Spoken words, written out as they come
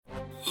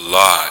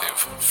Live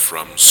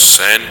from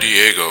San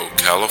Diego,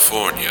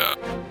 California.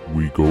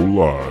 We go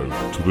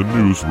live to the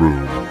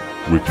newsroom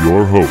with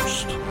your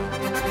host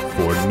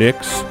for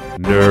Nick's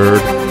Nerd.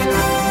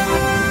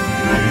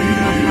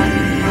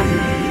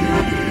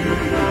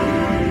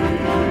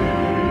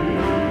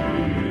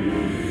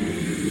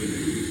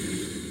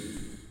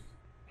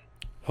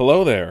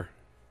 Hello there.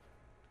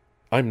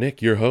 I'm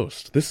Nick, your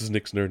host. This is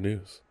Nick's Nerd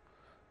News.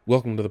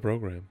 Welcome to the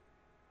program.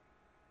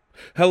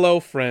 Hello,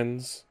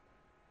 friends.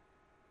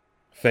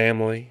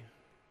 Family.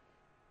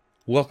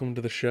 Welcome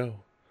to the show.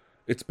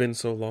 It's been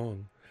so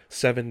long.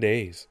 7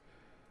 days.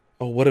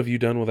 Oh, what have you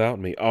done without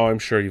me? Oh, I'm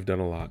sure you've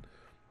done a lot.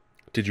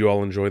 Did you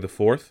all enjoy the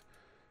 4th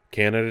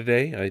Canada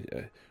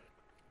Day?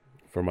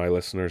 For my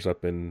listeners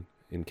up in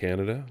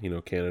Canada,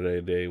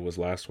 Canada Day was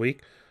last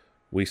week.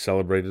 We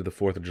celebrated the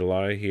 4th of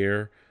July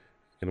here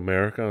in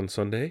America on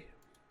Sunday.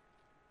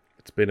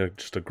 It's been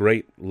just a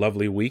great,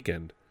 lovely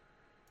weekend.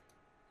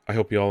 I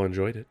hope you all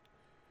enjoyed it.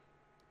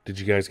 Did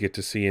you guys get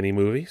to see any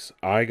movies?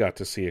 I got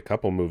to see a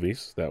couple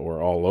movies that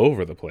were all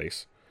over the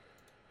place.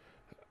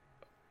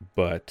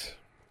 But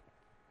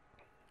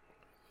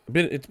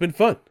it's been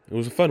fun. It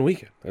was a fun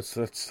weekend. That's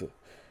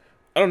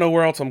I don't know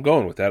where else I'm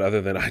going with that other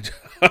than I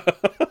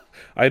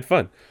had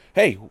fun.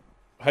 Hey,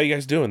 how you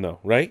guys doing though,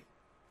 right?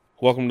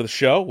 Welcome to the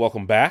show.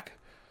 Welcome back.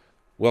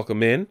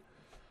 Welcome in.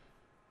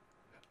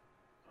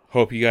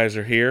 Hope you guys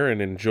are here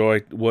and enjoy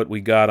what we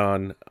got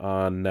on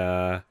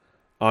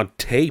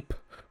tape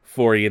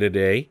for you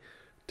today.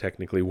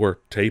 Technically, we're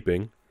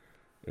taping,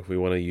 if we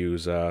want to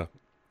use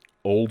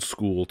old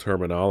school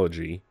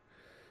terminology.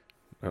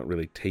 Not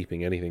really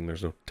taping anything.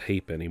 There's no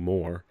tape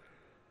anymore.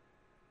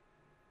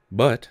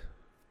 But,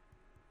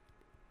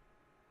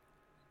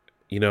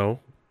 you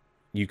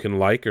can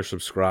like or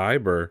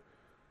subscribe or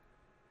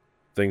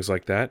things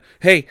like that.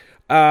 Hey,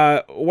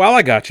 while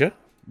I got you,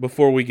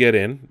 before we get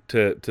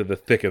into the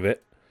thick of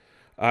it,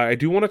 I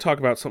do want to talk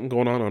about something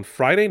going on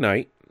Friday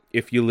night.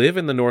 If you live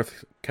in the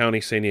North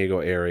County, San Diego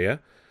area,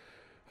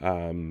 I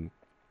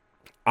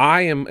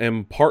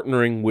am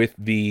partnering with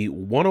the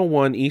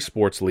 101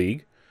 Esports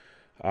League.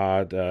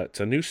 It's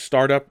a new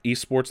startup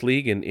esports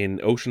league in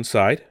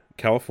Oceanside,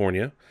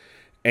 California,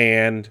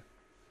 and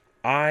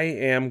I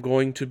am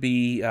going to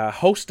be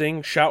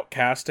hosting,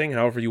 shoutcasting,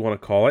 however you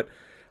want to call it,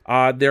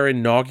 their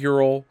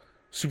inaugural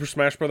Super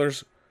Smash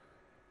Bros.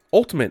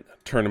 Ultimate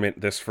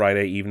tournament this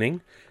Friday evening,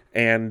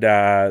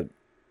 and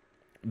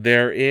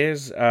there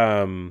is,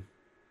 I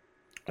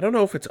don't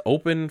know if it's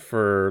open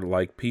for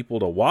people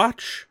to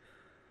watch.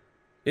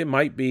 It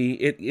might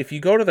be. If you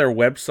go to their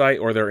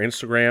website or their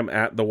Instagram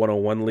at the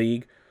 101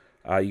 League,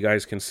 you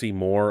guys can see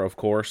more, of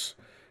course.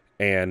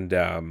 And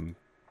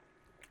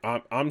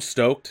I'm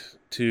stoked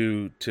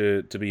to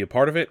be a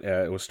part of it.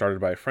 It was started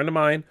by a friend of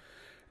mine,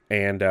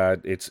 and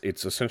it's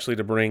essentially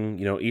to bring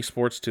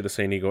esports to the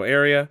San Diego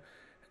area.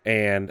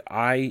 And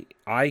I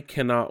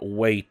cannot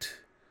wait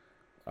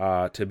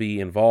to be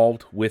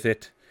involved with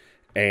it.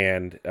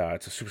 And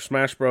it's a Super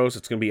Smash Bros.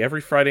 It's going to be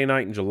every Friday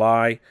night in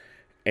July.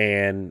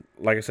 And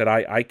like I said,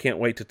 I can't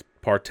wait to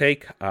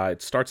partake.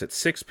 It starts at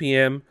 6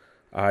 p.m.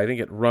 I think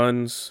it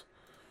runs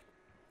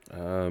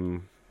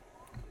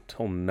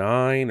till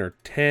 9 or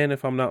 10,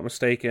 if I'm not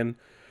mistaken.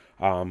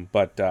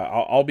 But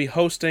I'll be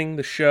hosting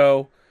the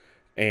show,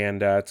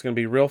 and it's going to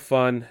be real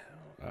fun.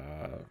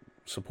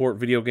 Support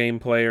video game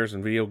players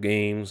and video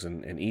games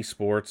and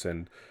esports.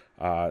 And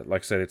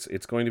like I said,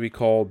 it's going to be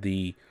called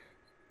the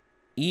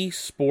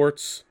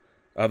Esports,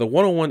 the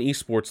 101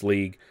 Esports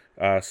League.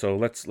 So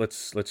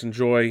let's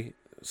enjoy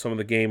some of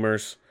the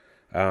gamers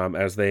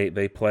as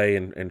they play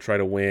and try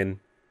to win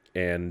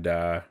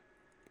and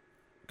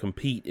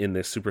compete in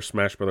this Super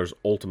Smash Bros.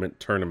 Ultimate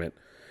tournament.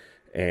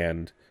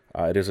 And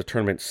it is a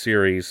tournament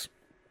series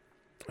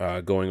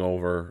going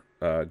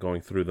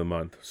through the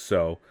month.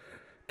 So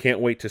can't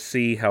wait to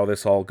see how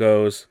this all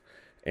goes.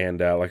 And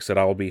like I said,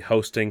 I will be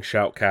hosting,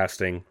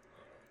 shoutcasting,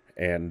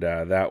 and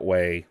that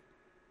way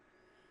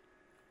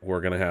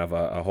we're going to have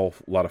a whole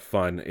lot of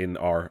fun in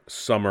our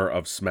Summer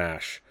of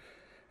Smash.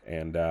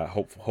 And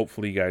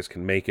hopefully you guys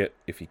can make it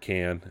if you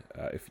can.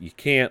 If you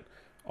can't,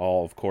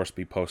 I'll, of course,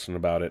 be posting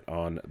about it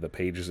on the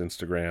page's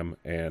Instagram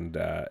and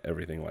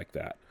everything like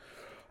that.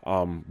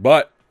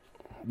 But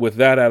with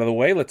that out of the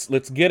way,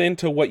 let's get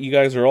into what you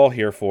guys are all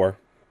here for.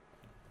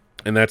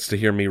 And that's to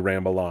hear me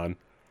ramble on.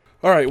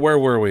 All right, where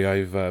were we?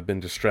 I've been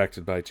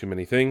distracted by too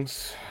many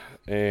things.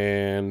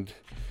 And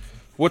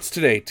what's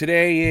today?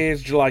 Today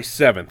is July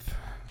 7th.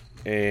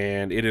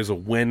 And it is a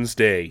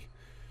Wednesday.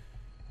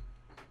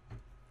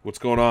 What's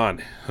going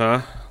on?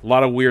 Huh? A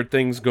lot of weird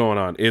things going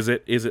on. Is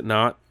it? Is it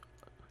not?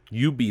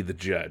 You be the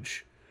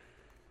judge.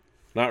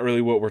 Not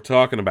really what we're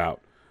talking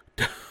about.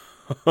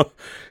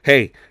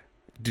 Hey,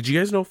 did you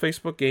guys know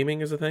Facebook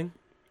gaming is a thing?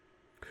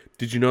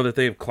 Did you know that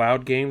they have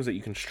cloud games that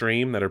you can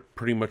stream that are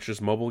pretty much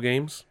just mobile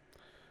games?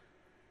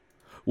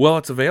 Well,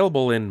 it's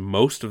available in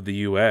most of the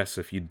U.S.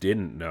 if you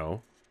didn't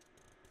know.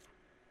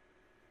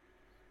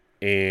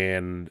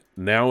 And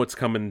now it's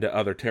coming to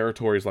other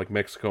territories like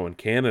Mexico and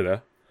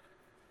Canada.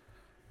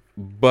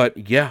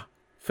 But yeah,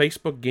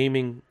 Facebook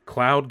gaming,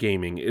 cloud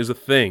gaming is a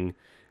thing,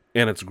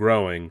 and it's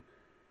growing.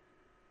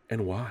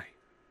 And why?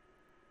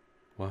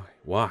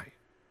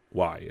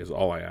 Why is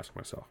all I ask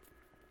myself.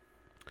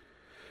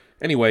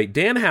 Anyway,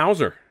 Dan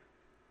Houser.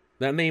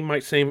 That name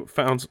might sound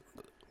familiar.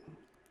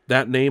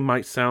 That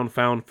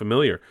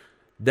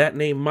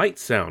name might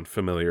sound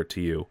familiar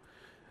to you.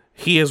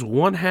 He is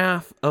one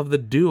half of the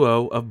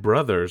duo of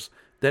brothers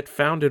that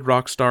founded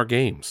Rockstar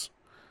Games.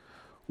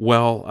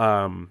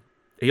 Well,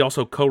 he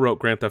also co-wrote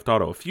Grand Theft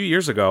Auto. A few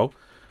years ago,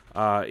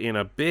 in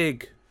a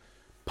big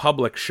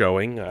public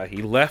showing,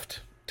 he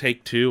left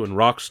Take-Two and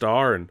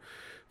Rockstar and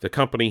the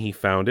company he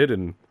founded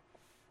and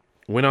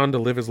went on to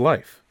live his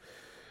life.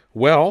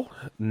 Well,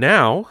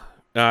 now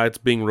it's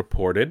being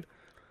reported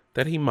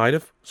that he might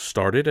have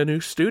started a new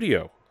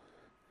studio.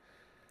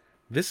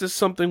 This is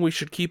something we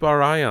should keep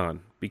our eye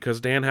on, because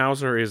Dan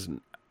Houser is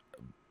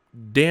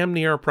damn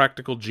near a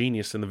practical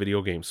genius in the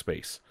video game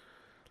space.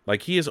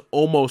 Like, he is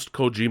almost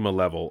Kojima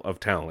level of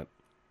talent,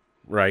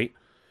 right?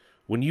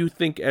 When you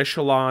think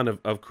echelon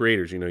of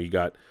creators, you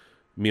got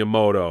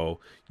Miyamoto,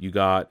 you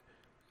got,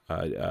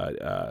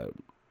 I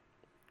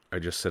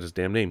just said his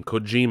damn name,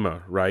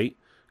 Kojima, right?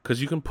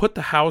 Because you can put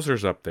the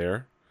Housers up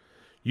there.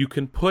 You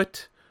can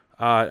put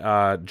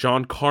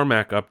John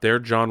Carmack up there,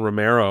 John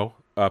Romero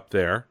up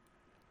there,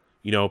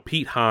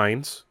 Pete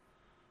Hines,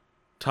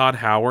 Todd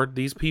Howard.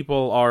 These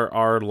people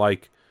are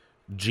like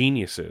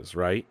geniuses,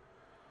 right?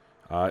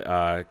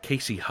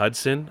 Casey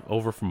Hudson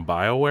over from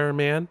BioWare,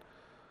 man.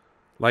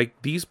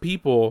 Like, these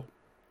people,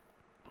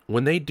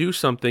 when they do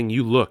something,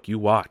 you look, you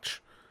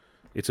watch.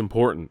 It's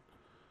important,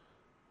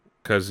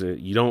 because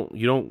you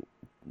don't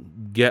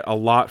get a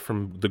lot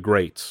from the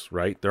greats,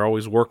 right? They're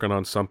always working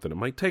on something. It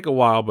might take a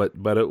while,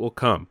 but it will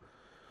come.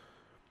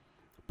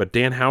 But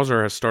Dan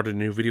Houser has started a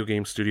new video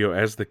game studio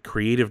as the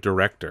creative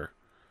director,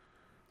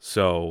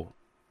 so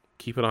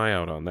keep an eye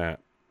out on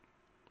that.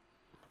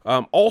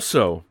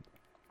 Also,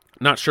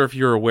 not sure if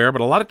you're aware,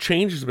 but a lot of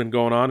changes have been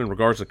going on in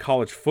regards to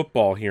college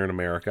football here in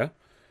America.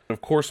 Of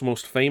course,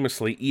 most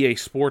famously, EA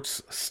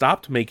Sports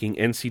stopped making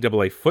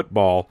NCAA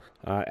football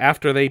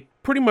after they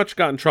pretty much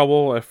got in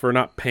trouble for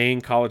not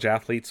paying college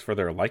athletes for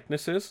their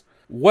likenesses.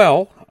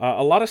 Well,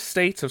 a lot of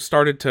states have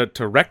started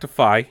to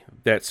rectify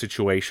that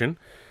situation,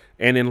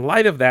 and in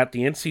light of that,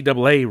 the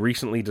NCAA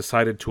recently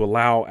decided to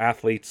allow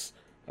athletes,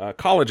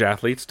 college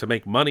athletes, to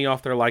make money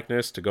off their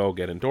likeness, to go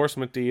get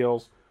endorsement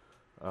deals,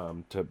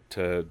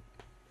 to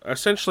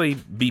essentially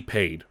be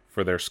paid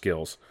for their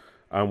skills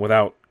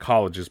without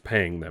colleges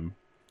paying them.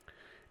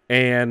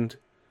 And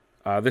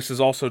this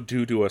is also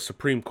due to a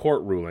Supreme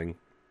Court ruling.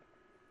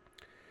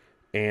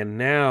 And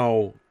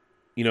now,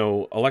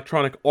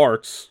 Electronic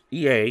Arts,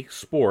 EA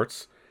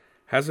Sports,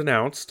 has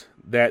announced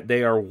that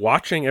they are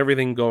watching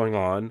everything going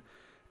on.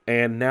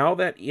 And now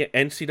that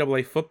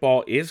NCAA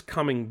football is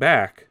coming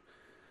back,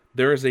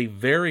 there is a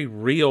very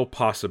real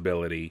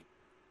possibility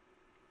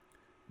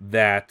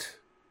that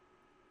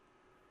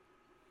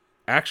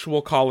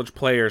actual college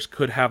players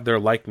could have their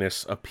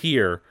likeness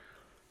appear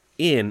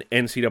in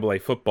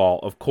NCAA football,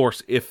 of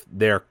course, if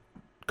they're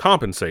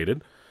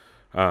compensated.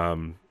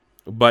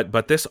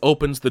 But this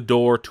opens the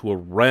door to a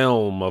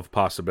realm of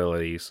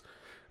possibilities,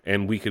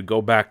 and we could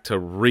go back to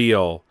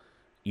real,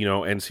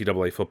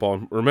 NCAA football.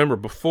 And remember,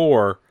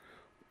 before,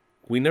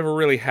 we never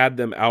really had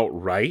them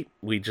outright.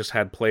 We just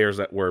had players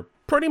that were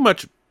pretty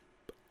much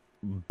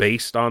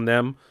based on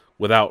them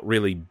without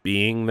really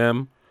being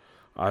them.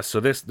 So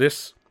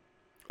this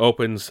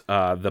opens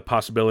the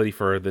possibility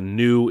for the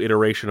new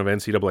iteration of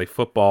NCAA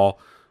football,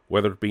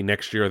 whether it be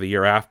next year or the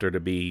year after, to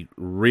be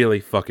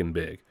really fucking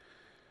big.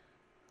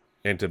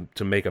 And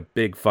to make a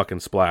big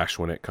fucking splash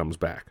when it comes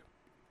back.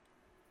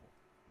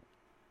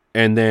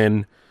 And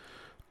then,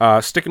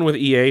 sticking with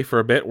EA for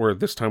a bit, where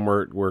this time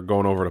we're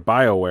going over to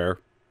BioWare,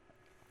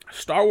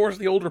 Star Wars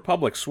The Old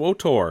Republic,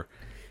 SWTOR,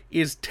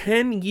 is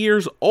 10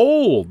 years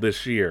old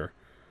this year.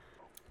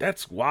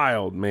 That's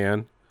wild,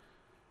 man.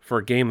 For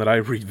a game that I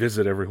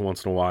revisit every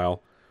once in a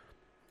while.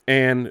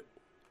 And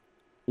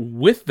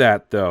with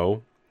that,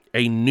 though,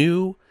 a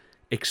new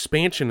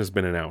expansion has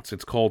been announced.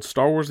 It's called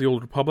Star Wars The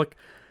Old Republic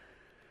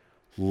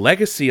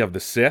Legacy of the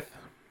Sith,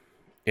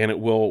 and it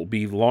will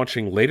be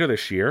launching later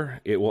this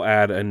year. It will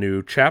add a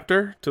new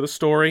chapter to the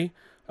story.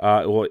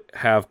 It will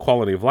have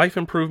quality of life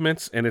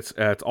improvements, and it's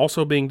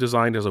also being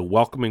designed as a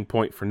welcoming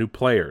point for new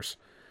players.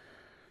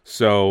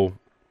 So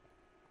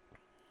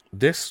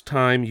this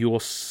time you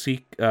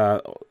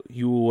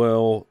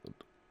will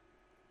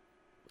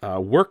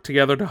work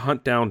together to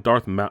hunt down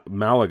Darth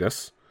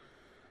Malgus,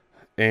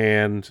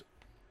 and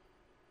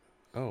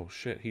oh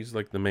shit, he's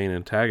like the main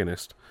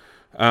antagonist.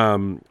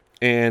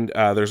 And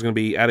there's going to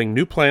be adding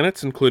new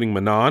planets, including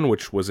Manon,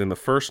 which was in the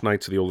first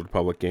Knights of the Old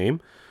Republic game.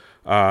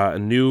 A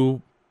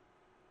new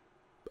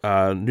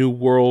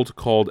world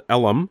called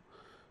Elam.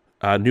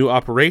 New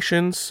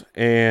operations,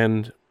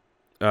 and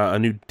a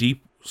new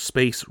deep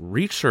space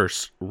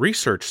research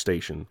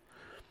station.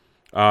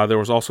 There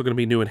was also going to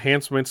be new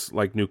enhancements,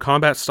 like new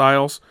combat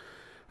styles,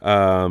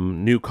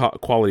 new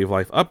quality of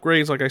life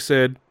upgrades, like I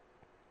said.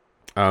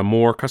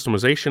 More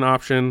customization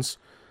options.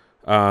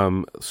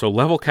 So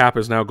level cap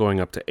is now going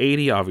up to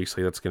 80.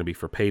 Obviously, that's going to be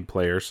for paid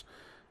players.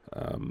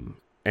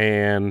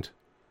 And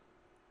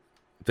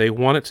they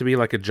want it to be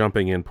like a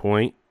jumping in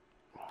point.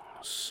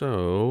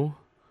 So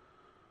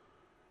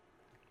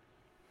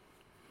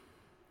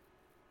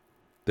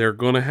they're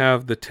going to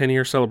have the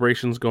 10-year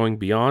celebrations going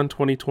beyond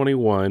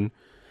 2021.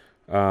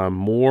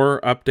 More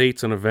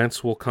updates and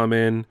events will come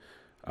in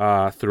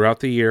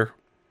throughout the year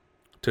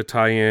to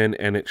tie in,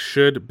 and it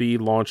should be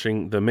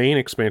launching, the main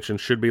expansion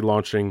should be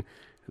launching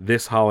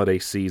this holiday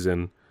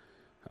season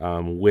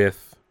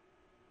with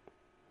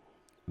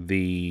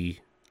the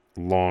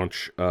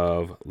launch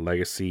of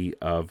Legacy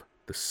of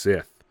the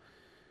Sith.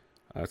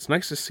 It's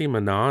nice to see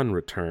Manon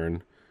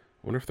return.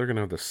 I wonder if they're going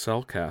to have the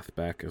Selkath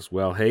back as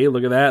well. Hey,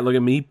 look at that. Look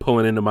at me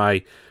pulling into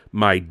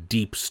my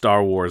deep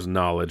Star Wars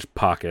knowledge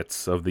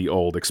pockets of the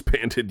old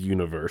expanded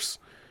universe.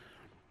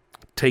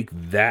 Take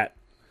that,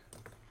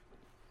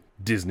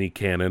 Disney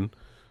canon,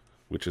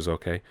 which is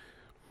okay.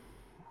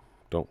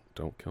 Don't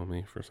kill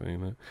me for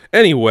saying that.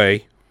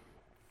 Anyway,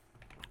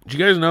 did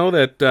you guys know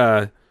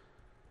that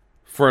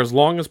for as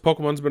long as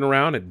Pokemon's been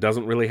around, it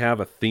doesn't really have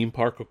a theme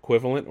park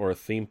equivalent or a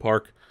theme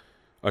park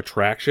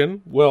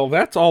attraction? Well,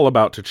 that's all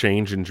about to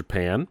change in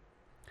Japan.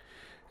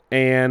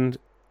 And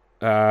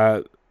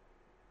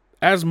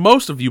as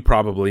most of you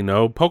probably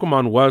know,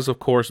 Pokemon was, of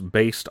course,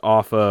 based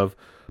off of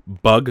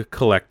bug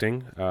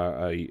collecting,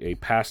 a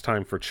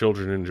pastime for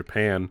children in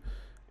Japan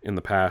in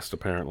the past,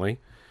 apparently.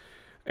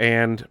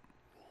 And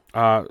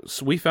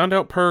so we found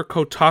out per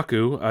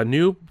Kotaku, a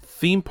new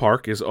theme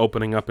park is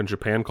opening up in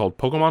Japan called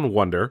Pokemon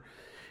Wonder.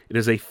 It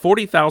is a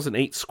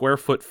 40,008 square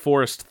foot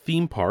forest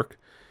theme park,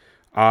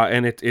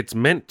 and it's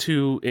meant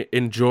to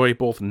enjoy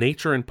both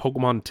nature and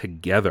Pokemon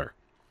together.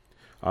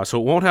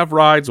 So it won't have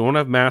rides, it won't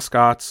have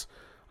mascots.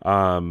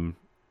 It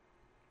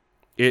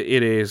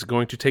is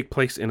going to take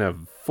place in a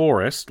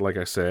forest, like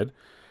I said.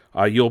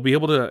 You'll be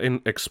able to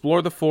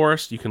explore the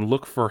forest. You can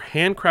look for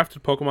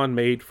handcrafted Pokemon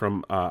made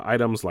from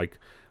items like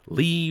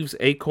leaves,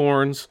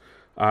 acorns.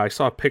 I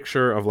saw a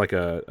picture of like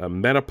a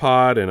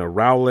Metapod and a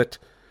Rowlet,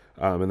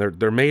 and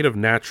they're made of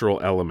natural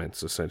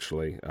elements,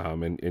 essentially.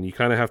 And you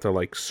kind of have to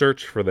like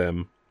search for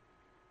them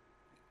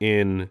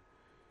in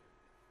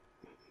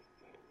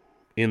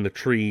the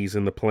trees,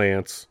 in the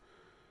plants.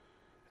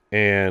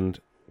 And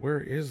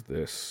where is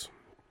this?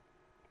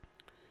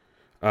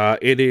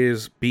 It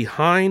is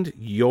behind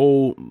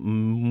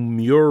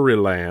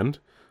Yomiuriland,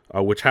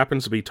 which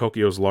happens to be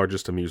Tokyo's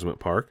largest amusement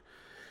park.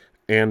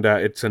 And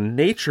it's a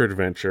nature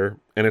adventure,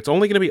 and it's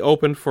only going to be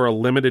open for a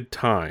limited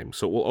time.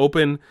 So it will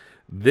open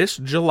this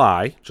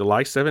July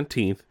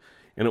 17th,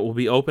 and it will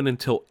be open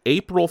until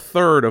April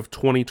 3rd of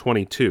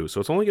 2022. So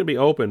it's only going to be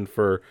open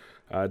for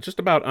just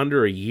about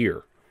under a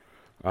year.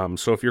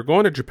 So if you're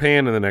going to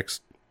Japan in the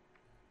next,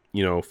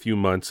 few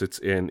months,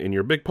 and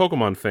you're a big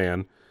Pokemon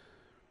fan,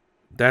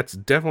 that's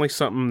definitely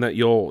something that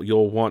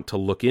you'll want to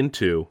look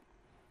into,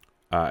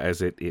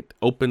 as it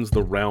opens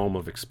the realm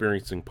of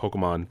experiencing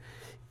Pokemon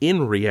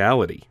in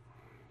reality.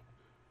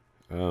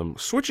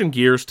 Switching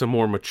gears to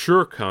more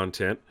mature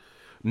content,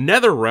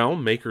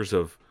 NetherRealm, makers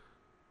of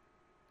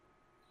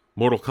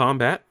Mortal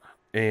Kombat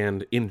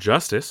and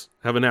Injustice,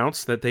 have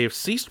announced that they have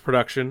ceased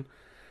production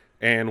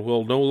and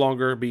will no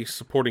longer be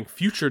supporting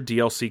future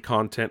DLC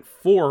content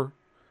for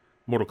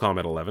Mortal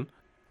Kombat 11,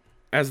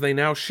 as they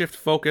now shift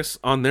focus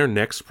on their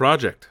next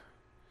project.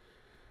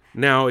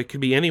 Now, it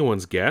could be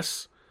anyone's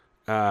guess.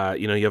 You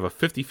have a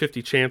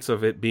 50-50 chance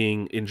of it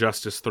being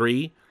Injustice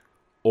 3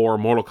 or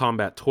Mortal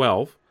Kombat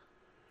 12.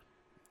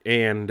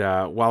 And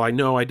while I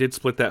know I did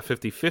split that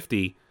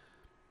 50-50,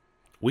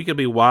 we could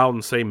be wild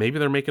and say maybe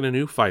they're making a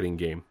new fighting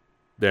game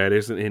that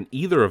isn't in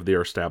either of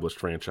their established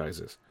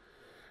franchises.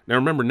 Now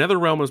remember,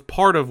 NetherRealm is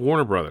part of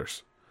Warner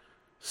Brothers.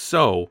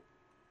 So,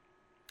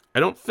 I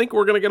don't think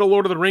we're going to get a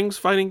Lord of the Rings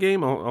fighting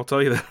game. I'll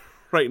tell you that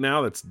right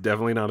now. That's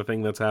definitely not a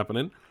thing that's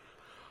happening.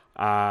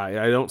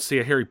 I don't see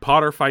a Harry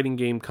Potter fighting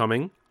game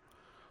coming.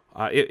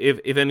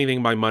 If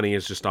anything, my money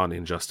is just on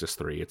Injustice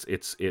 3.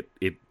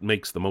 It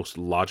makes the most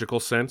logical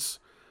sense.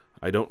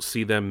 I don't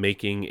see them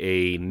making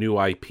a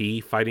new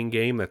IP fighting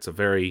game. That's a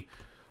very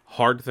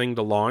hard thing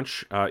to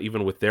launch,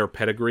 even with their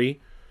pedigree.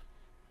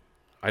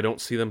 I don't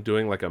see them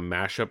doing like a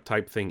mashup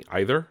type thing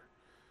either.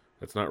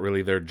 That's not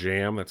really their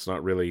jam. That's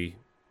not really...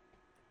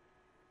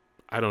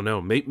 I don't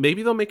know.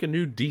 Maybe they'll make a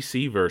new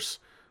DC verse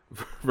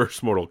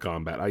Mortal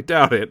Kombat. I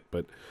doubt it,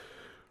 but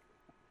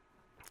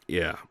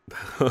yeah,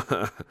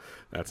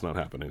 that's not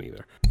happening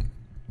either.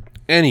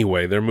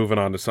 Anyway, they're moving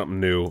on to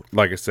something new.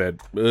 Like I said,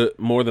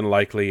 more than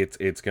likely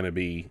it's going to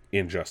be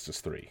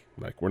Injustice 3.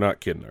 Like, we're not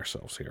kidding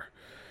ourselves here.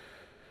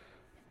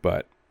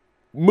 But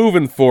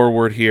moving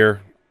forward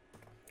here.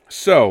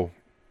 So,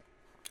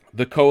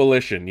 the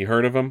Coalition, you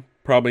heard of them?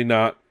 Probably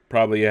not.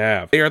 Probably you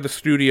have. They are the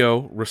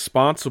studio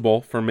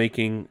responsible for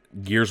making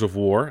Gears of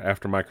War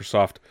after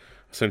Microsoft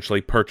essentially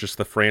purchased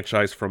the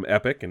franchise from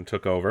Epic and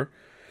took over.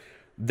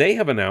 They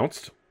have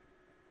announced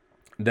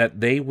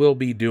that they will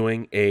be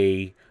doing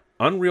a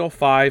Unreal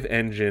 5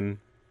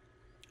 engine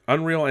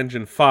Unreal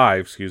Engine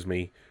 5,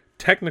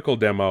 technical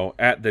demo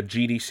at the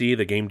GDC,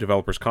 the Game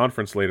Developers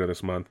Conference, later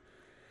this month.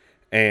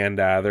 And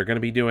they're going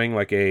to be doing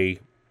like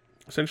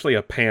essentially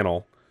a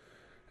panel,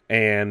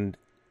 and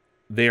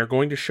they are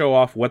going to show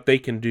off what they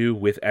can do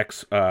with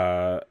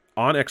on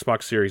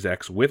Xbox Series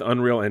X with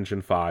Unreal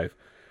Engine 5.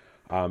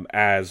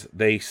 As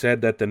they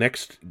said that the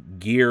next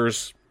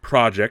Gears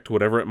project,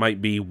 whatever it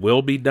might be,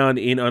 will be done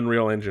in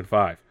Unreal Engine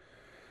 5.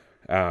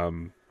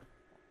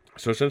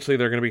 So essentially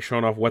they're going to be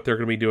showing off what they're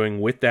going to be doing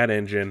with that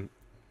engine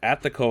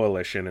at the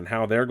Coalition and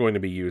how they're going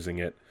to be using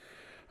it.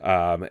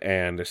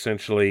 And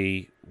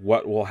essentially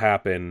what will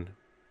happen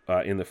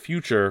in the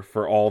future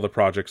for all the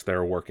projects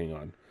they're working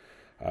on.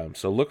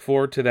 So look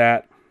forward to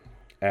that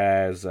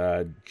as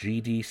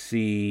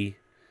GDC.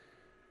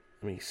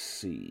 Let me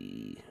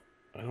see.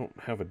 I don't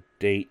have a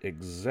date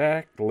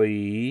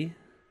exactly.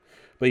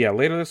 But yeah,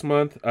 later this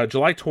month,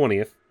 July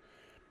 20th,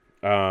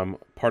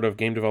 part of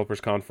Game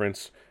Developers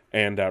Conference.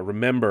 And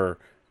remember,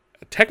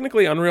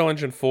 technically Unreal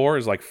Engine 4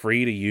 is like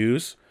free to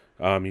use.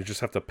 You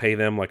just have to pay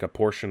them like a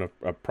portion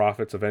of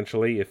profits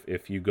eventually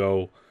if you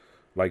go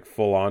like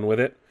full on with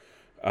it.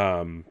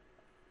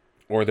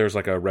 Or there's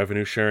like a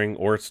revenue sharing,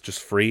 or it's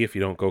just free if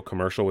you don't go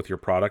commercial with your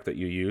product that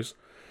you use.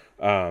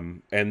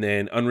 And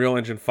then Unreal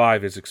Engine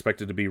 5 is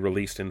expected to be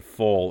released in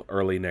full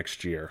early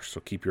next year. So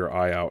keep your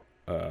eye out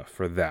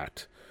for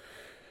that.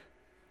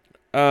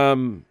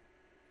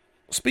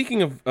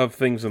 Speaking of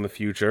things in the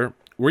future,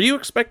 were you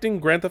expecting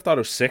Grand Theft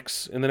Auto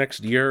 6 in the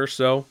next year or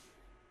so?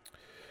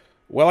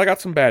 Well, I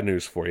got some bad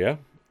news for you.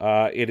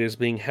 It is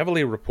being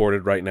heavily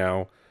reported right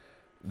now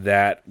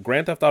that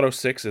Grand Theft Auto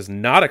 6 is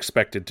not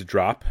expected to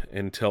drop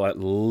until at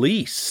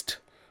least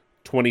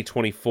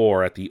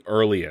 2024 at the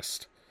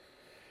earliest.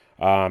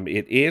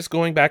 It is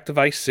going back to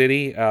Vice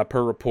City,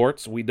 per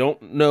reports. We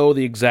don't know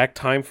the exact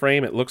time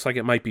frame. It looks like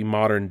it might be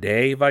modern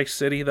day Vice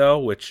City, though,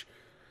 which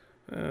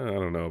I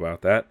don't know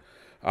about that.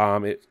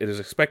 It is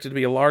expected to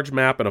be a large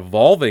map, an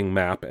evolving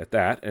map at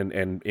that,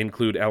 and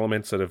include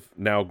elements that have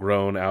now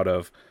grown out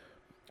of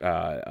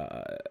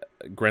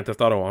Grand Theft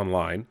Auto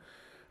Online.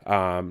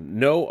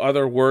 No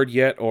other word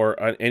yet,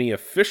 or any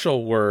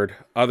official word,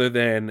 other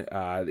than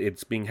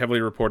it's being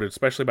heavily reported,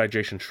 especially by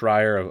Jason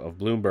Schreier of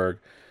Bloomberg,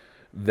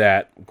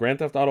 that Grand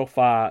Theft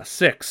Auto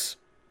 6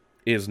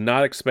 is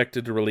not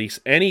expected to release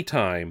any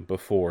time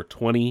before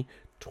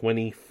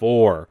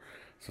 2024.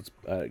 So it's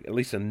at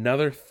least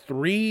another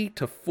 3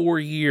 to 4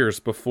 years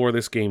before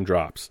this game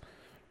drops,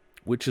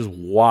 which is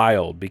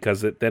wild,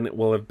 because then it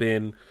will have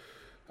been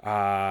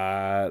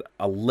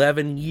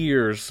 11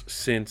 years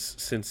since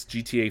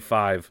GTA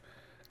 5,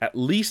 at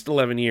least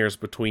 11 years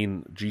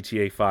between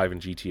GTA 5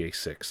 and GTA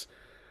 6.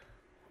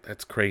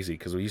 That's crazy,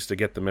 because we used to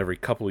get them every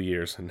couple of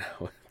years, and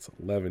now it's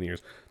 11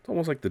 years. It's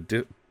almost like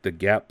the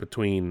gap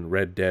between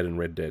Red Dead and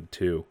Red Dead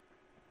 2.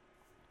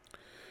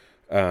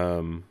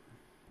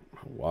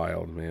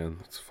 Wild, man.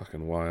 It's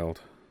fucking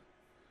wild.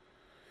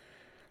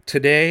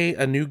 Today,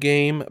 a new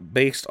game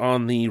based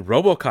on the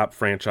RoboCop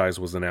franchise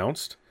was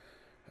announced.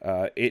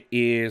 It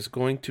is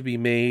going to be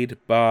made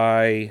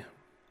by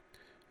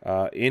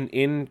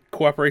in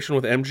cooperation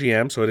with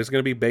MGM, so it is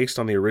going to be based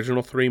on the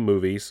original 3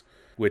 movies,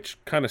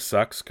 which kind of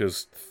sucks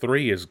because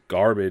 3 is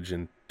garbage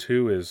and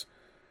 2 is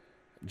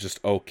just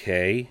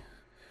okay.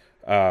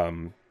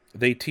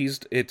 They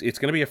teased it. It's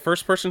going to be a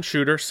first-person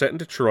shooter set in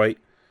Detroit.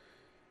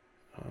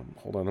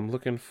 Hold on, I'm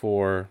looking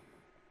for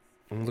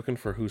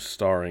who's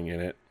starring in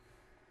it,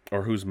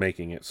 or who's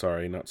making it.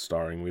 Sorry, not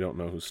starring. We don't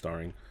know who's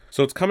starring.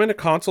 So it's coming to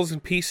consoles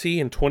and PC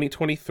in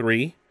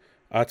 2023.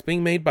 It's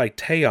being made by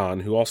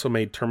Teon, who also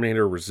made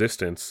Terminator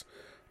Resistance,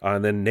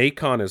 and then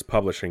Nacon is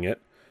publishing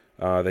it.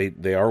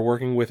 They are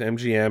working with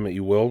MGM.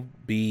 You will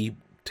be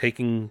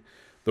taking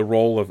the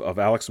role of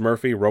Alex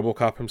Murphy,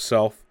 RoboCop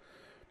himself.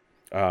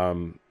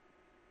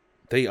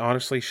 They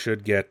honestly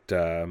should get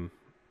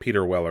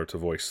Peter Weller to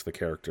voice the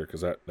character, because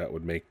that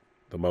would make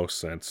the most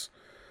sense.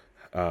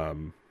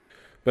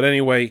 But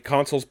anyway,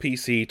 consoles,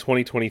 PC,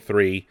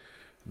 2023,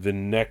 the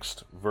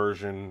next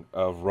version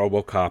of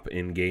RoboCop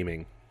in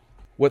gaming.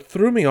 What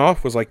threw me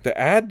off was, like, the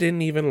ad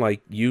didn't even,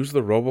 like, use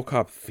the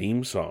RoboCop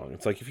theme song.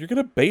 It's like, if you're going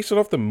to base it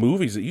off the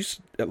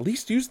movies, at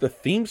least use the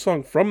theme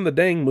song from the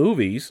dang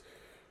movies.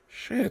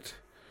 Shit.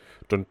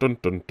 Dun dun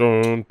dun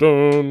dun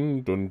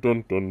dun dun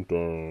dun dun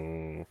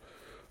dun.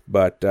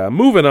 But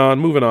moving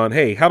on.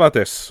 Hey, how about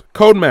this?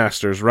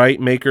 Codemasters, right?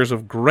 Makers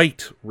of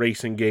great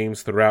racing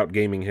games throughout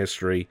gaming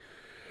history.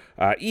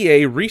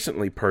 EA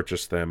recently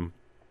purchased them.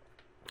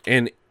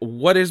 And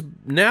what is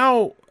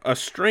now a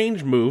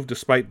strange move,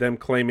 despite them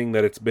claiming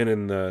that it's been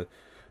in the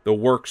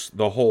works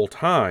the whole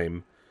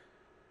time,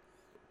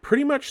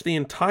 pretty much the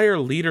entire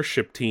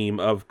leadership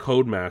team of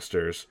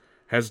Codemasters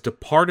has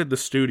departed the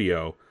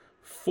studio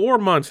 4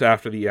 months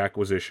after the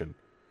acquisition.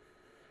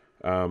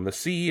 The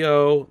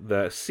CEO,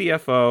 the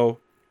CFO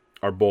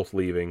are both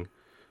leaving.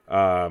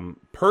 Per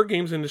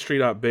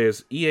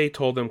GamesIndustry.biz, EA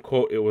told them,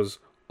 quote, "It was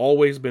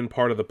always been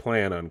part of the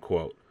plan,"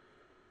 unquote.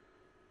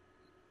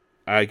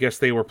 I guess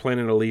they were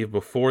planning to leave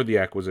before the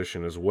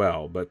acquisition as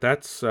well, but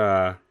that's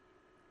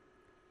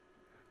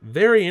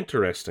very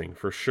interesting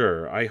for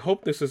sure. I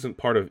hope this isn't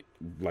part of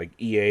like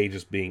EA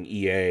just being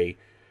EA,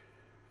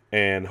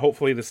 and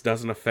hopefully this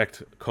doesn't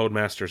affect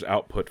Codemasters'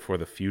 output for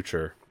the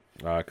future,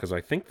 because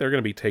I think they're going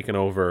to be taking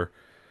over.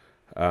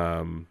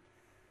 They're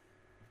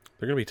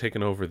going to be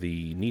taking over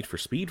the Need for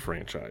Speed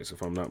franchise,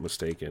 if I'm not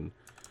mistaken.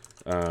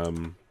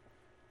 I'm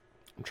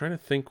trying to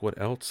think what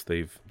else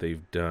they've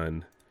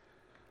done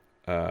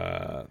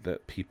that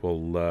people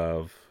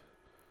love.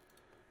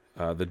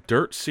 The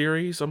Dirt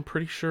series, I'm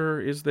pretty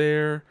sure, is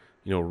there.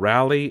 You know,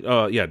 Rally.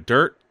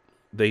 Dirt.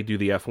 They do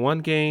the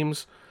F1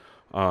 games.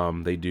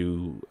 They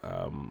do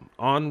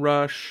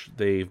Onrush.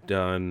 They've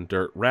done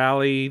Dirt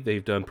Rally.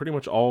 They've done pretty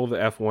much all the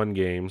F1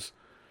 games.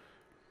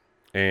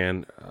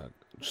 And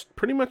just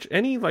pretty much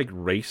any like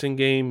racing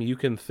game you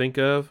can think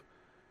of,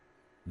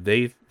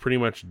 they've pretty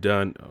much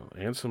done.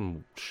 And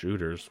some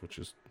shooters, which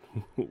is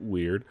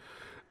weird.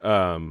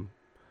 But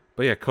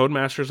yeah,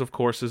 Codemasters, of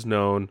course, is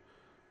known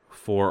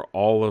for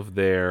all of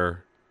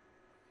their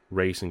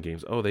racing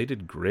games. Oh, they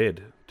did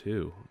Grid,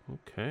 too.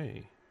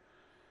 Okay.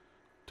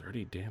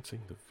 Dirty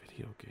Dancing, the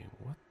video game.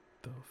 What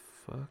the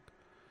fuck?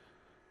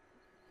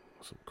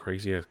 Some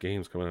crazy-ass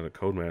games coming out of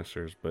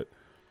Codemasters, but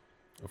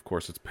of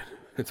course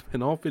it's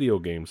been all video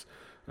games.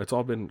 It's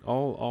all been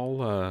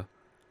all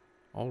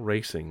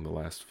racing the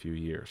last few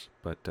years.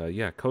 But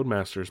yeah,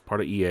 Codemasters,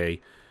 part of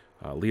EA,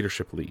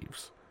 leadership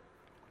leaves.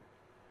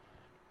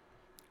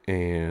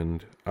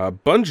 And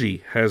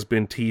Bungie has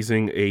been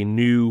teasing a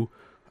new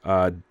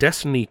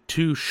Destiny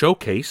 2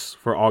 showcase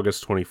for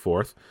August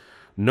 24th.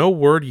 No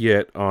word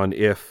yet on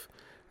if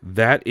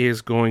that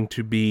is going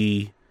to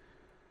be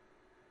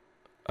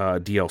a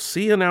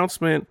DLC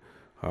announcement,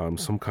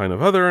 some kind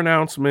of other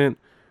announcement.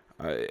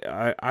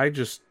 I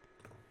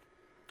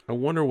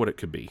wonder what it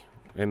could be.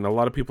 And a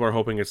lot of people are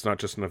hoping it's not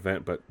just an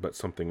event, but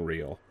something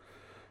real.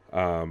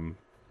 And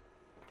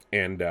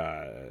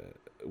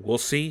we'll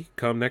see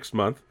come next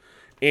month.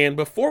 And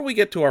before we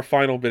get to our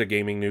final bit of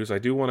gaming news, I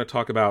do want to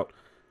talk about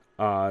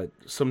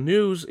some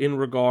news in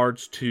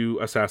regards to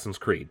Assassin's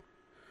Creed.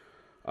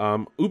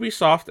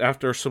 Ubisoft,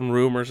 after some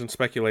rumors and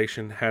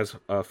speculation, has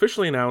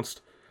officially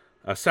announced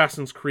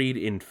Assassin's Creed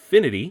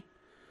Infinity.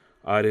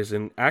 It is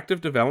in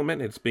active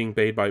development. It's being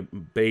made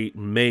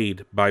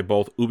by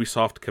both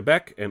Ubisoft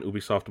Quebec and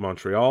Ubisoft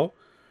Montreal.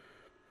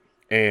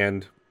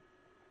 And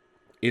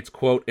it's,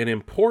 quote, an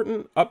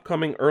important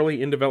upcoming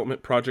early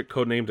in-development project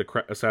codenamed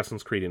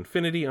Assassin's Creed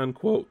Infinity,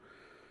 unquote.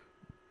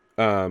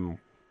 No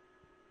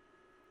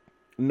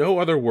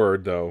other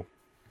word, though.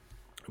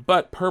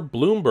 But per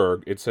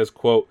Bloomberg, it says,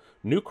 quote,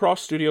 new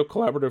cross-studio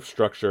collaborative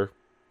structure,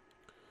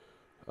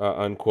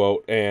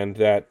 unquote, and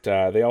that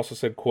they also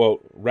said,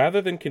 quote,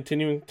 rather than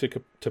continuing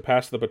to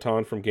pass the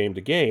baton from game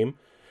to game,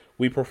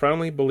 we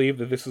profoundly believe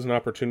that this is an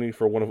opportunity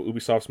for one of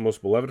Ubisoft's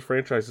most beloved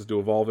franchises to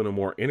evolve in a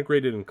more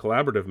integrated and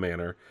collaborative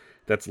manner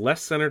that's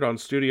less centered on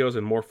studios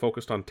and more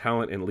focused on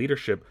talent and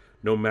leadership,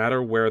 no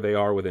matter where they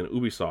are within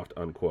Ubisoft,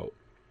 unquote.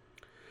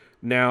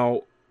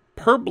 Now,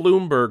 per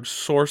Bloomberg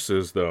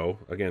sources, though,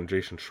 again,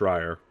 Jason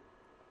Schreier,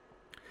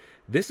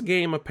 this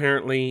game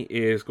apparently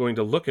is going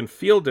to look and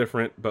feel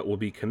different, but will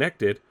be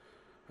connected.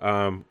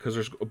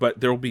 But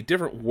there will be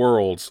different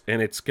worlds,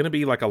 and it's going to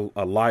be like a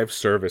live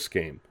service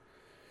game.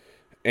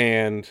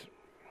 And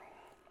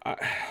I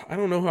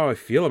don't know how I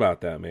feel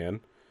about that,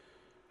 man.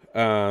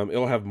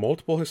 It'll have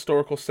multiple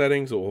historical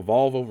settings. It will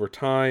evolve over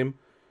time,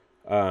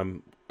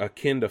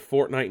 akin to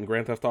Fortnite and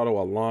Grand Theft Auto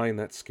Online.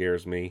 That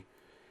scares me.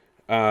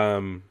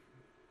 I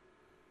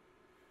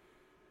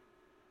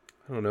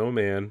don't know,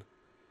 man.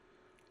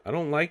 I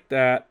don't like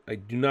that. I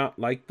do not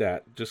like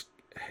that. Just,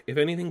 if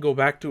anything, go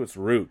back to its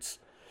roots.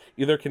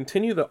 Either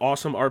continue the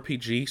awesome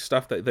RPG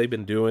stuff that they've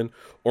been doing,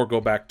 or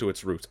go back to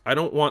its roots. I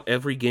don't want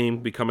every game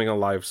becoming a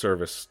live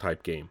service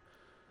type game.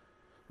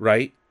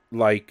 Right?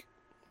 Like,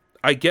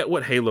 I get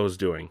what Halo's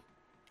doing.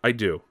 I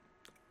do.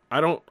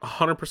 I don't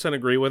 100%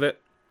 agree with it.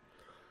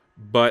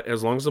 But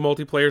as long as the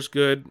multiplayer's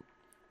good,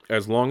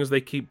 as long as they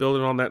keep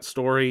building on that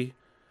story,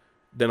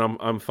 then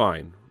I'm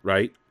fine,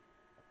 right?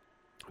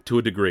 To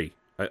a degree.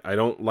 I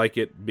don't like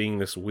it being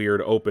this weird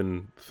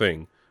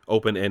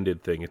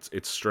open-ended thing.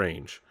 It's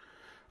strange.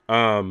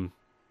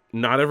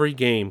 Not every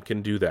game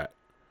can do that.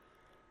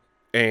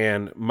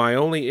 And my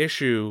only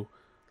issue,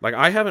 like,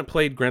 I haven't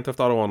played Grand Theft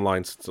Auto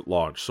Online since it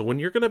launched. So when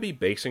you're going to be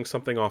basing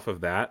something off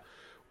of that,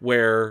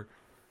 where,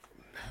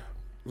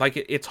 like,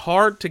 it's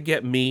hard to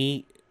get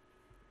me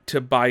to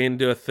buy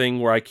into a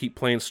thing where I keep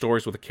playing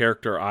stories with a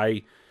character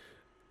I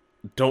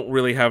don't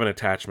really have an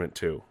attachment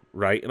to,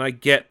 right? And I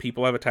get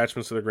people have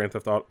attachments to their Grand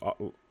Theft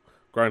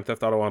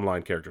Auto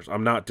Online characters.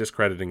 I'm not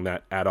discrediting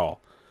that at all.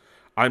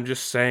 I'm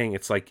just saying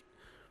it's like,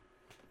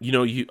 you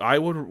know, I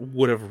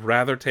would have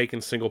rather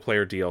taken single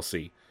player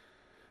DLC,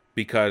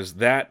 because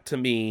that, to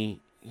me,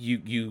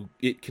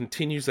 it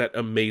continues that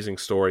amazing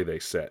story they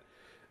set.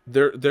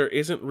 There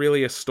isn't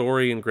really a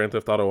story in Grand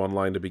Theft Auto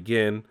Online to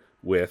begin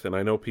with, and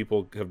I know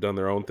people have done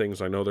their own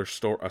things. I know there's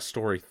a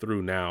story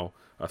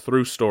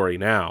through story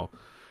now.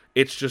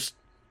 It's just,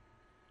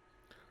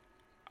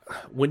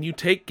 when you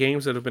take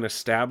games that have been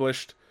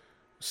established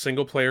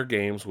single-player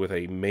games with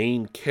a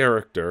main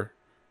character,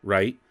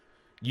 right,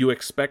 you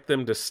expect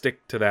them to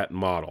stick to that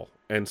model.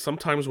 And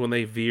sometimes when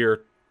they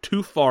veer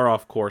too far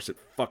off course, it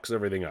fucks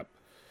everything up.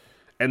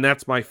 And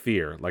that's my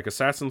fear. Like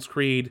Assassin's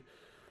Creed,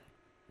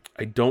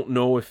 I don't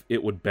know if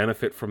it would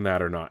benefit from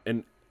that or not.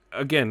 And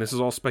again, this is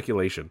all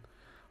speculation.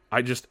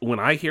 When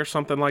I hear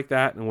something like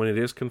that, and when it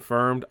is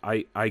confirmed,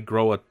 I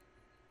grow a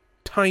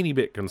tiny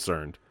bit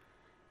concerned.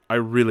 I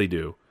really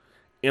do.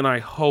 And I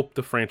hope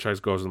the franchise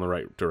goes in the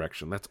right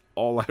direction. That's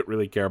all I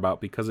really care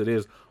about, because it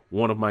is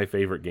one of my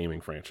favorite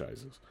gaming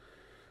franchises.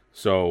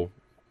 So,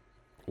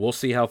 we'll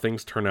see how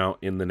things turn out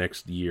in the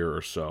next year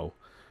or so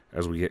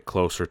as we get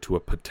closer to a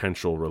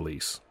potential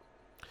release.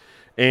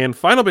 And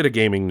final bit of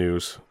gaming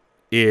news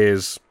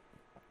is,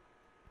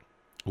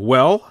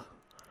 well,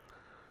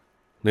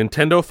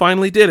 Nintendo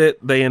finally did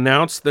it. They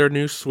announced their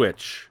new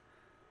Switch,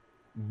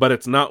 but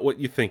it's not what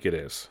you think it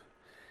is.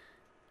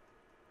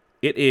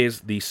 It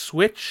is the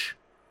Switch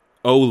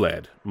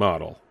OLED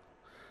model.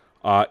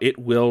 It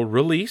will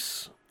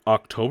release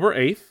October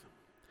 8th.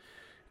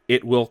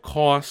 It will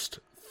cost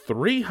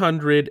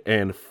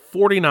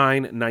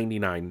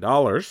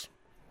 $349.99.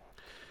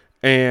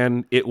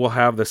 And it will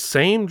have the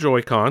same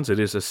Joy-Cons. It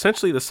is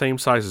essentially the same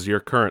size as your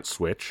current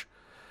Switch,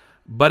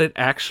 but it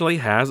actually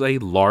has a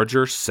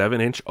larger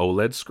 7-inch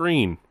OLED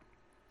screen.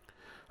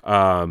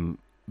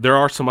 There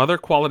are some other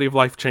quality of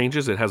life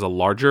changes. It has a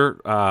larger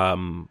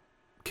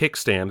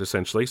kickstand,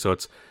 essentially, so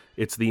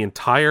it's the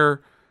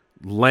entire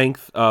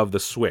length of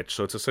the Switch.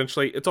 So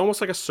it's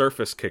almost like a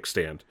Surface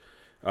kickstand,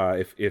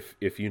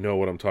 if you know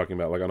what I'm talking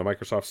about, like on a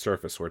Microsoft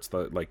Surface, where it's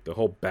the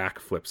whole back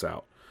flips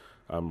out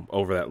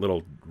over that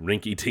little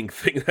rinky-dink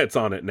thing that's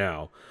on it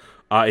now.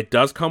 It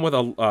does come with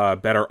a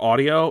better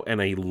audio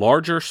and a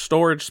larger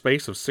storage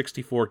space of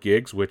 64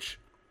 gigs, which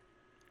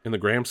in the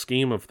grand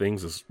scheme of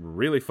things is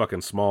really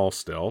fucking small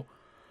still.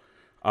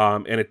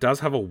 And it does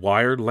have a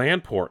wired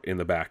LAN port in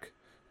the back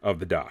of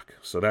the dock,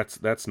 so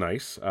that's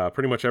nice.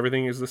 Pretty much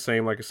everything is the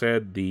same. Like I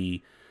said,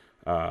 the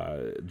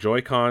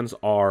Joy-Cons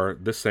are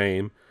the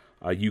same.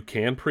 You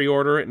can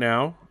pre-order it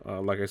now.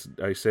 Like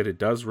I said, it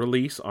does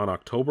release on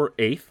October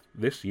 8th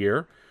this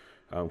year.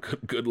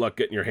 Good luck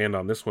getting your hand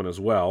on this one as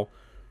well.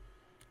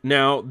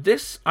 Now,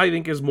 this, I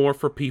think, is more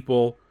for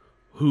people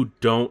who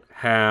don't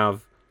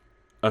have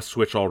a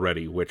Switch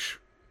already, which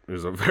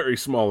is a very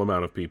small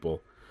amount of people.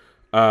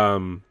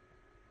 The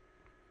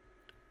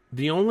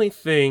only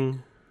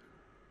thing...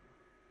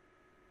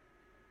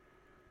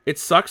 It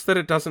sucks that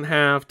it doesned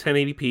have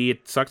 1080p.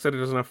 It sucks that it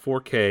doesn't have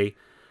 4K.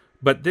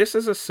 But this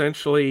is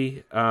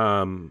essentially...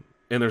 and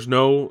there's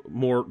no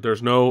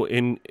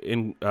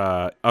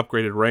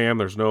upgraded RAM.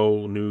 There's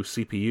no new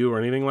CPU or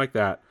anything like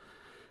that.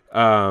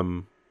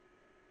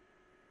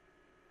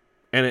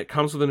 And it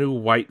comes with a new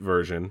white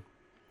version,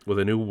 with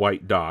a new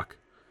white dock.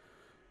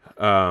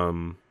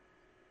 But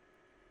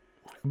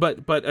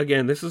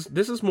again, this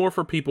is more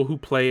for people who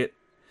play it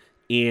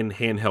in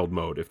handheld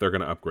mode if they're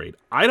going to upgrade.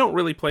 I don't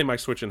really play my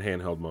Switch in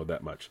handheld mode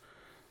that much,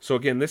 so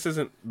again, this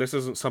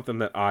isn't something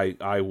that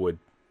I would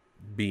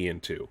be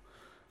into.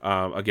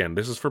 Again,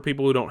 this is for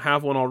people who don't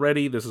have one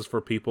already. This is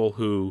for people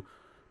who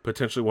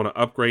potentially want to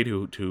upgrade,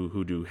 who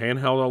do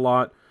handheld a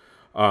lot.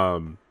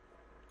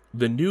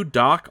 The new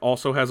dock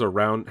also has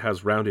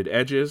rounded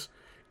edges,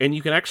 and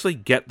you can actually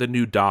get the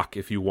new dock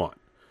if you want.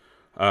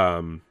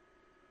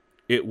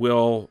 It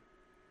will.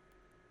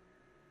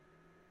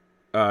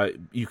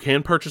 You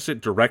can purchase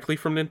it directly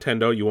from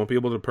Nintendo. You won't be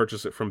able to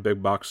purchase it from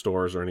big box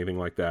stores or anything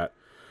like that.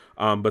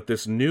 But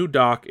this new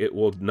dock, it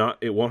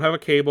won't have a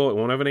cable. It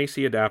won't have an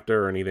AC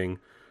adapter or anything.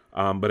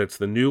 But it's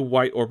the new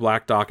white or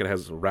black dock. It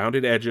has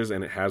rounded edges,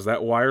 and it has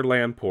that wired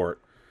LAN port.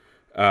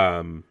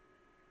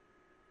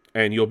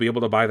 And you'll be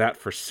able to buy that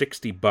for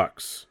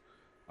 $60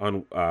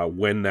 on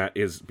when that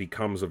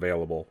becomes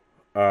available.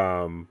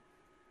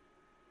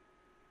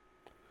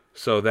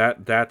 So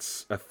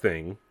that's a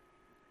thing.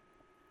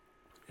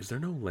 Is there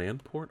no LAN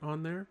port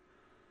on there?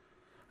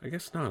 I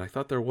guess not. I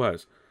thought there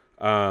was.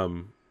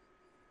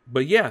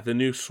 But yeah, the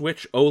new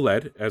Switch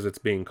OLED, as it's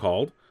being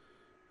called,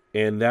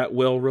 and that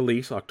will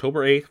release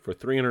October 8th for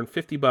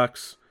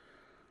 $350.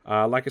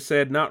 Like I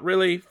said, not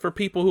really for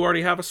people who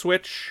already have a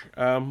Switch.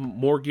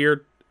 More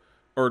geared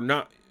for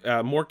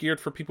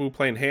people who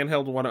play in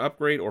handheld and want to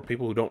upgrade, or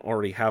people who don't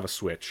already have a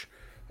Switch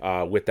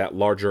with that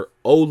larger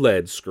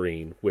OLED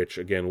screen, which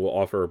again will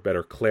offer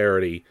better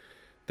clarity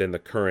than the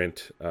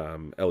current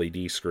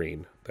LED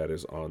screen that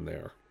is on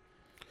there.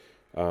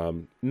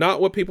 Not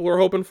what people were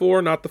hoping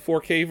for, not the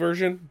 4K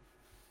version.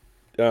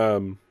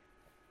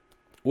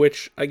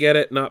 Which, I get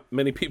it, not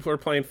many people are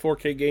playing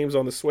 4K games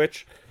on the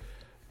Switch,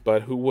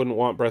 but who wouldn't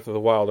want Breath of the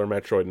Wild or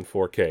Metroid in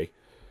 4K?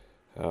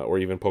 Or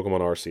even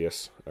Pokemon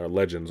Arceus, or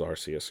Legends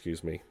Arceus,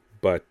 excuse me.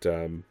 But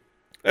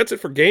that's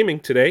it for gaming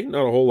today.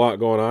 Not a whole lot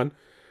going on.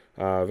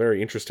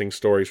 Very interesting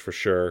stories for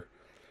sure.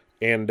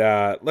 And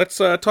let's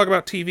talk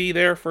about TV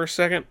there for a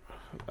second.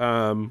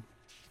 So,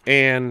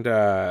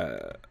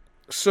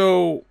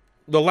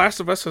 The Last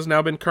of Us has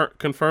now been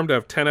confirmed to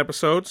have 10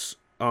 episodes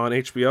on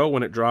HBO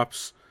when it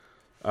drops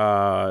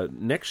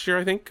next year,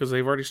 I think, because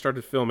they've already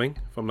started filming,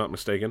 if I'm not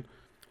mistaken.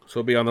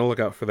 So be on the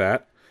lookout for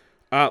that.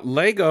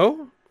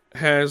 Lego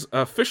has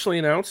officially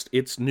announced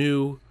its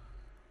new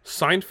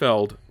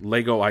Seinfeld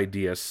Lego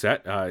Ideas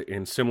set,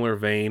 in similar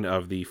vein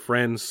of the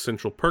Friends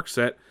Central Perk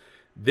set.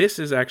 This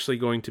is actually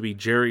going to be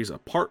Jerry's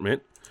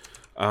apartment.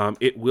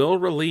 It will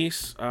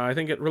release, I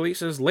think it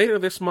releases later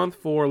this month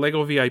for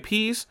Lego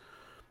VIPs,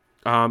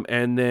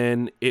 and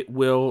then it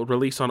will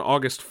release on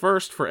August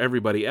 1st for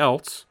everybody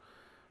else.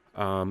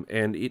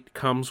 And it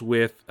comes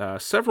with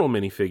several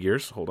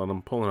minifigures. Hold on,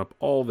 I'm pulling up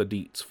all the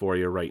deets for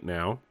you right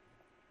now.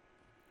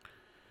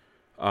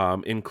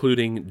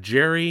 Including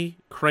Jerry,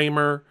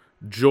 Kramer,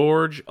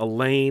 George,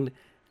 Elaine,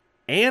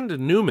 and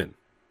Newman,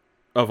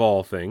 of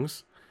all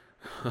things,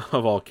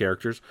 of all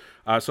characters.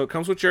 So it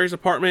comes with Jerry's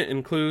apartment,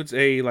 includes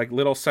a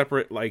little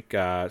separate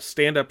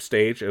stand-up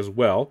stage as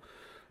well.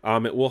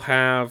 It will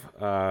have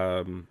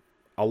a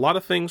lot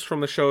of things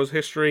from the show's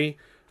history.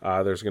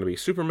 There's going to be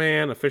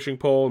Superman, a fishing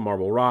pole,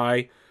 marble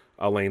rye,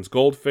 Elaine's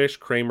goldfish,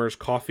 Kramer's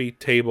coffee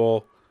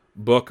table,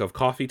 book of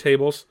coffee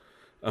tables.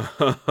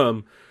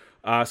 So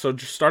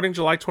starting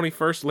July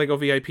 21st, Lego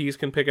VIPs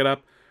can pick it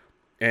up.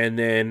 And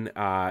then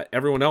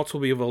everyone else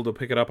will be able to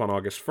pick it up on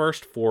August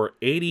 1st for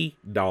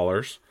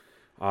 $80.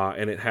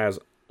 And it has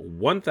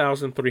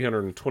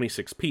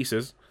 1,326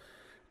 pieces.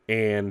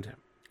 And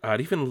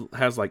it even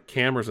has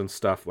cameras and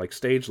stuff,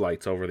 stage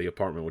lights over the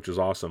apartment, which is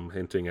awesome,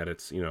 hinting at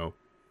its, the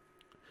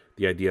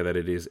idea that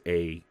it is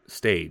a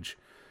stage.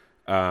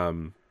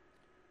 And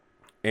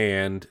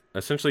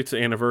essentially it's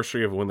the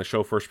anniversary of when the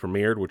show first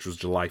premiered, which was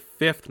July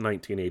 5th,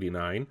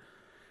 1989.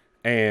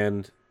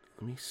 And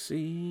let me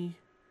see.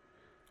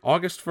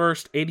 August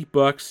 1st,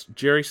 $80,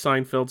 Jerry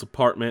Seinfeld's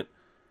apartment.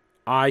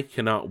 I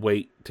cannot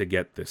wait to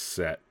get this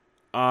set.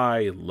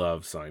 I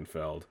love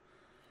Seinfeld.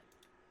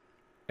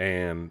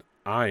 And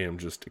I am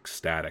just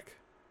ecstatic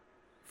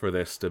for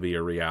this to be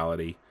a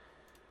reality.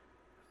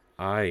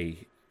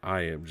 I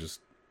am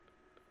just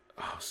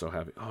so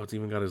happy. Oh, it's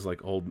even got his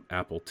old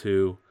Apple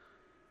II.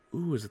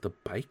 Ooh, is it the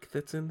bike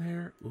that's in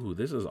there? Ooh,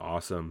 this is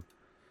awesome.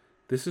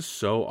 This is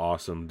so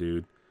awesome,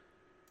 dude.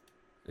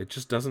 It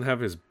just doesn't have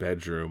his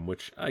bedroom,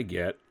 which I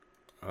get.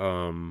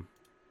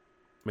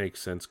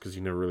 Makes sense because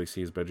you never really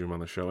see his bedroom on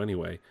the show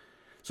anyway.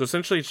 So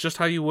essentially, it's just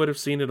how you would have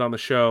seen it on the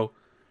show.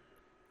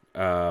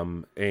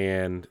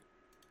 And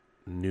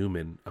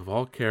Newman, of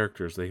all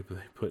characters, they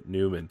put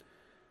Newman.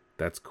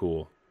 That's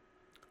cool.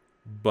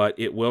 But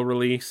it will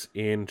release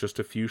in just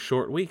a few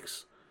short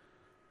weeks.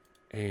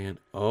 And,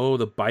 oh,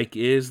 the bike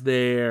is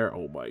there.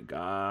 Oh, my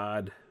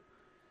God.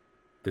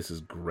 This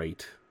is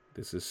great.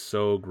 This is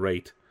so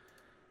great.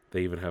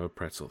 They even have a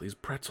pretzel. These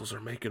pretzels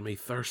are making me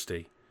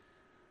thirsty.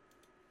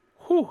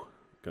 Whew.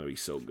 Gonna be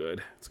so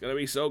good. It's gonna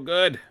be so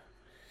good.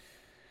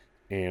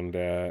 And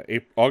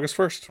August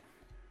 1st.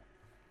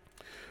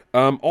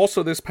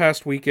 Also, this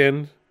past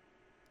weekend,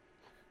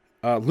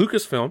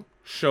 Lucasfilm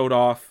showed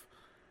off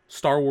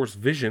Star Wars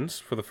Visions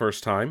for the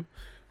first time.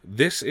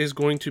 This is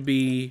going to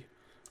be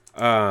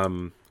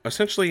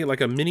essentially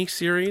like a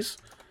mini-series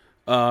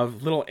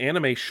of little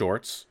anime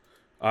shorts.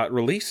 It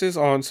releases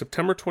on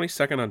September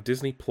 22nd on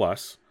Disney+.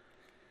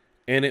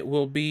 And it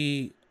will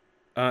be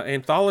an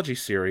anthology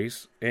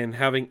series and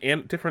having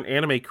different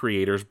anime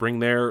creators bring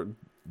their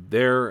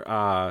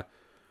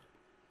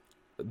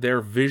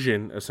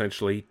vision,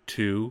 essentially,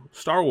 to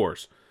Star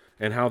Wars.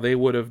 And how they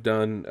would have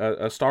done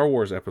a Star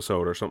Wars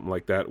episode or something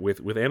like that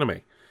with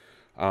anime.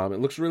 It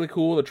looks really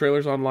cool. The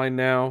trailer's online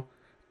now.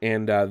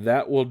 And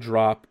that will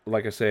drop,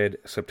 like I said,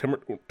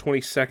 September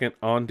 22nd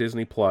on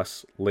Disney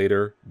Plus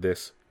later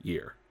this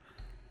year.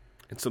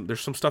 And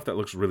there's some stuff that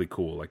looks really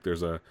cool. Like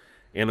there's a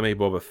anime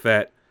Boba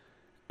Fett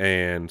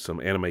and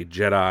some anime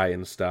Jedi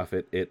and stuff.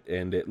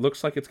 It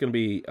looks like it's going to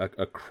be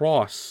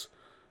across.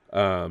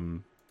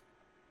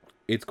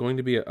 It's going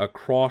to be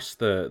across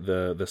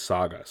the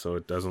saga, so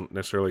it doesn't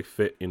necessarily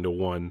fit into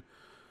one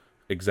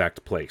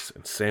exact place.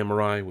 And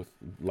samurai with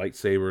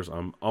lightsabers,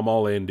 I'm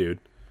all in, dude.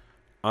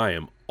 I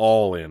am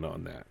all in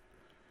on that.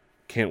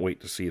 Can't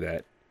wait to see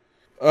that.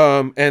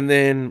 And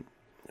then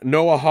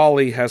Noah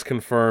Hawley has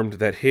confirmed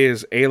that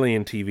his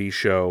Alien TV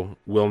show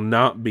will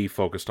not be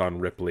focused on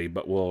Ripley,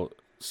 but will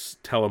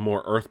tell a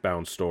more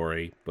Earthbound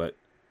story. But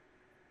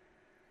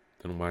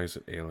then why is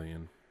it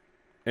Alien?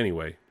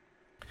 Anyway,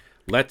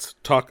 let's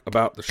talk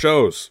about the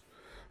shows.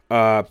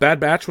 Bad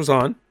Batch was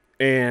on,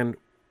 and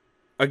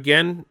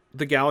again,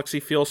 the galaxy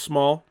feels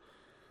small.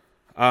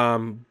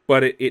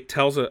 But it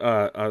tells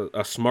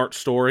a smart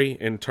story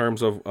in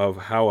terms of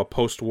how a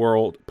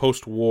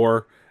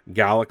post-war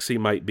galaxy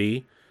might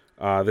be.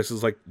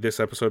 This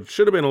episode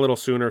should have been a little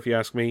sooner, if you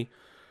ask me.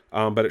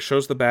 But it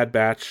shows the Bad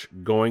Batch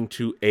going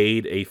to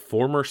aid a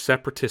former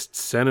separatist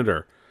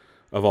senator,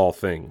 of all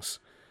things.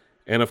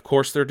 And of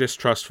course they're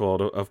distrustful.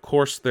 Of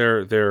course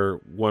they're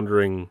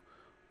wondering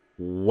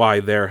why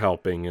they're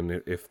helping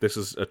and if this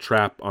is a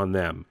trap on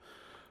them.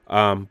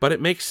 But it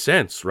makes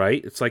sense,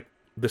 right? It's like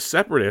the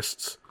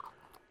separatists,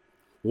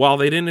 while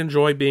they didn't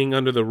enjoy being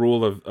under the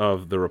rule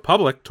of the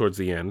Republic towards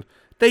the end,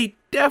 they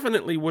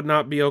definitely would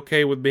not be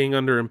okay with being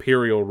under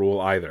Imperial rule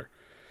either.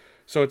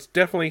 So it's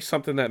definitely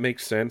something that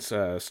makes sense.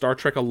 Star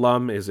Trek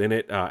alum is in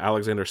it.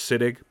 Alexander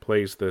Siddig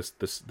plays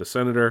the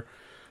senator.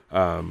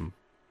 And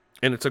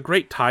it's a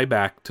great tie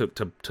back to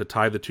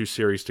tie the two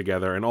series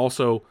together, and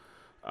also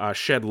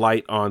shed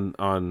light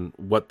on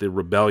what the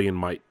rebellion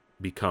might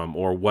become,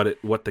 or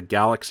what the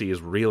galaxy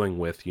is reeling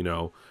with,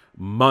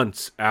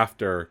 months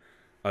after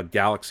a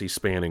galaxy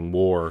spanning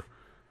war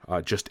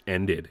just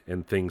ended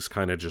and things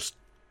kind of just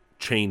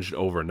changed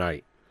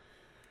overnight.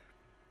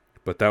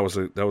 But that was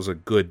a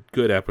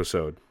good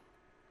episode.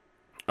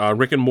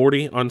 Rick and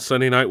Morty on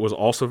Sunday night was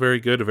also very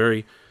good.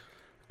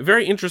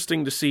 Very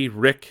interesting to see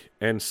Rick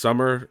and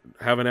Summer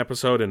have an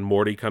episode and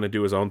Morty kind of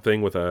do his own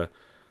thing with a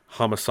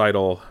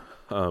homicidal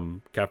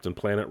Captain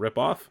Planet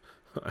ripoff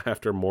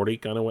after Morty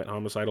kind of went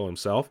homicidal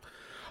himself.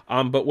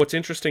 But what's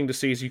interesting to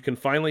see is you can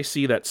finally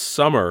see that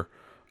Summer,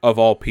 of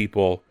all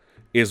people,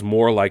 is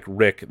more like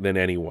Rick than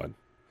anyone.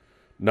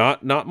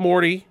 Not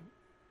Morty.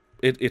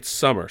 It's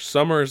Summer.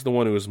 Summer is the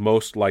one who is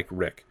most like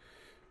Rick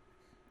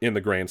in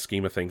the grand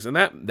scheme of things. And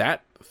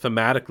that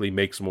thematically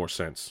makes more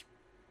sense.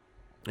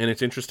 And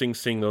it's interesting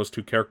seeing those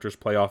two characters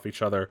play off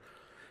each other.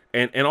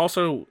 And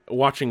also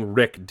watching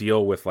Rick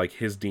deal with like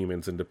his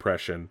demons and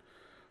depression.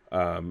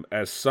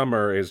 As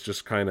Summer is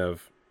just kind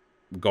of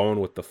going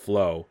with the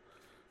flow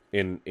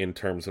in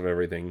terms of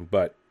everything.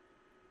 But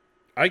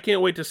I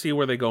can't wait to see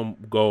where they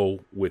go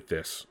with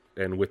this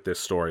and with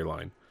this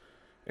storyline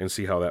and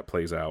see how that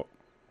plays out.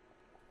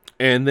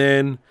 And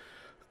then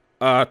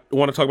I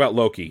want to talk about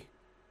Loki.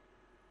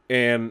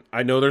 And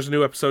I know there's a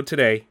new episode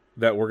today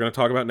that we're going to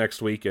talk about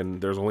next week,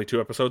 and there's only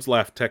 2 episodes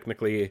left,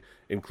 technically,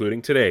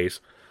 including today's.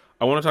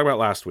 I want to talk about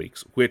last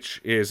week's, which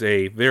is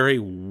a very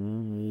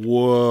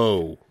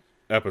whoa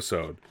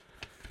episode.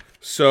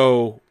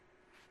 So,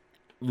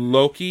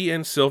 Loki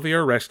and Sylvie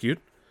are rescued,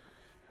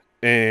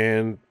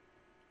 and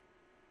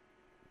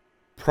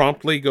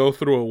promptly go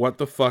through a what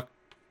the fuck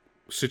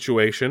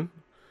situation.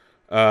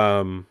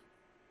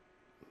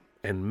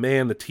 And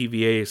man, the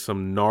TVA is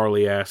some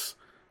gnarly ass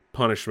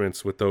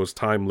punishments with those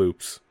time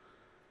loops.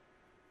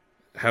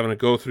 Having to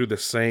go through the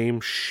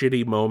same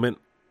shitty moment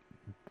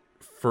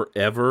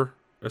forever,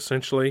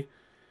 essentially.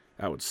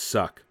 That would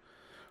suck.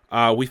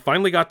 We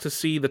finally got to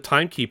see the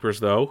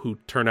timekeepers, though, who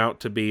turn out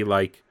to be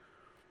like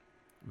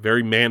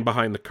very man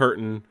behind the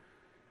curtain,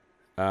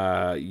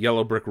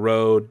 Yellow Brick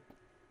Road,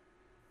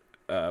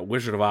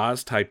 Wizard of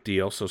Oz type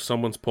deal. So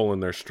someone's pulling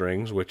their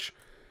strings, which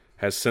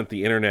has sent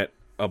the internet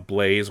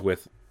ablaze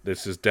with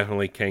this is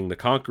definitely Kang the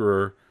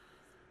Conqueror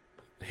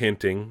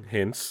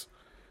hints.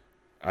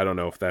 I don't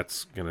know if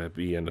that's gonna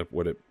end up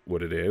what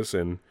it is,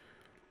 and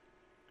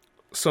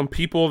some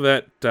people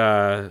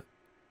that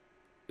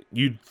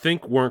you'd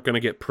think weren't gonna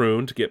get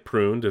pruned as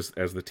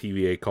the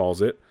TVA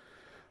calls it.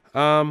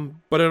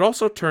 But it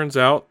also turns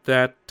out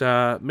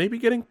that maybe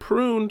getting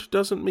pruned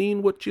doesn't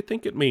mean what you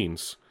think it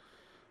means,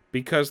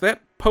 because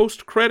that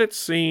post-credits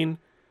scene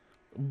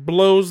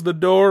blows the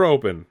door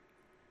open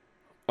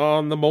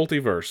on the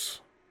multiverse,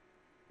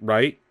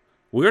 right?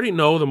 We already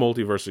know the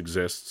multiverse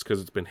exists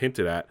because it's been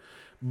hinted at,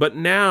 but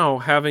now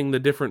having the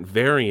different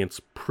variants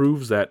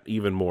proves that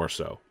even more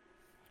so,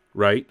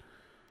 right?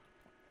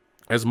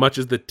 As much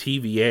as the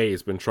TVA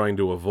has been trying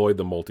to avoid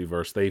the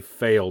multiverse, they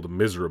failed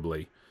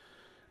miserably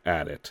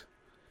at it.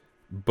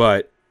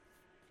 But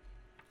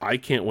I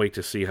can't wait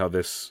to see how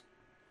this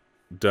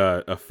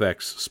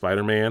affects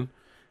Spider-Man,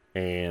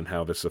 and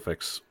how this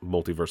affects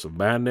Multiverse of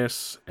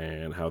Madness,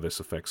 and how this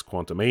affects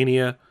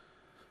Quantumania.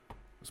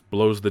 This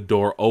blows the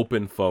door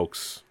open,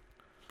 folks.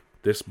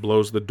 This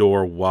blows the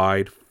door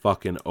wide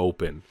fucking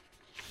open.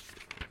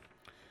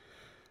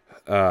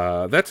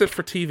 That's it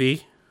for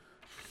TV.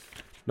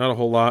 Not a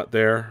whole lot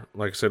there.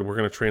 Like I said, we're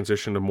going to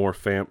transition to more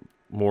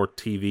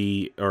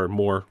TV, or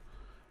more,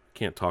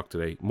 can't talk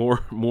today,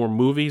 more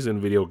movies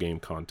and video game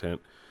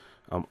content.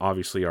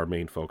 Obviously, our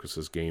main focus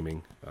is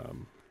gaming.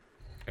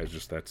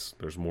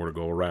 There's more to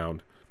go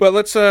around. But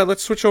let's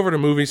switch over to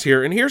movies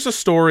here. And here's a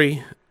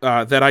story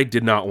that I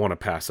did not want to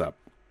pass up.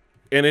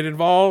 And it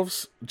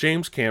involves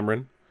James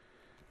Cameron.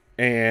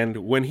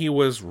 And when he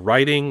was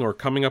writing or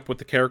coming up with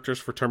the characters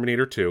for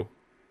Terminator 2.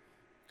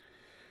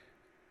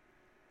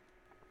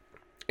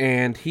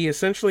 And he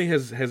essentially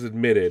has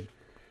admitted,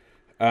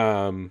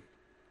 this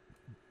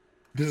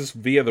is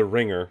via The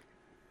Ringer,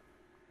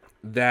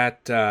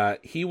 that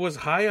he was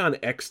high on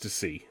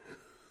ecstasy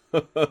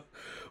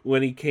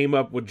when he came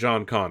up with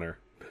John Connor,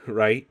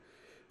 right?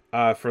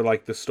 For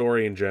like the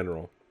story in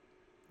general.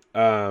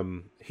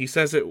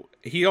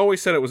 He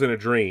always said it was in a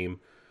dream,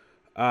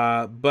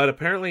 but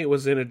apparently it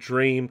was in a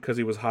dream because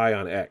he was high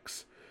on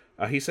X.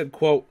 He said,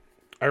 quote,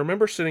 "I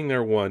remember sitting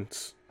there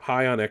once,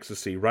 high on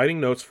ecstasy,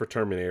 writing notes for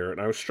Terminator, and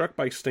I was struck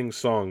by Sting's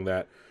song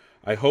that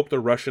I hope the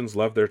Russians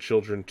love their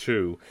children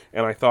too.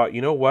 And I thought,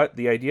 you know what?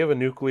 The idea of a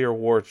nuclear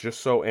war is just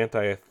so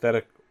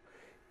antithetical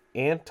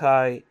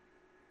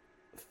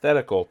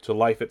to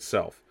life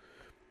itself.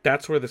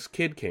 That's where this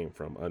kid came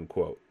from,"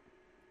 unquote.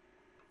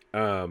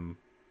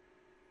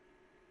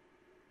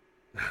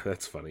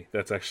 That's funny.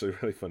 That's actually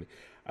really funny.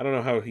 I don't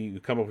know how he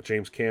come up with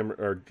James Cameron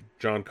or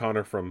John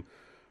Connor from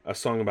a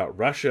song about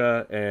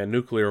Russia and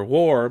nuclear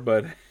war,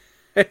 but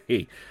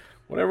hey,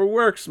 whatever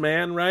works,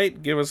 man,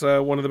 right? Give us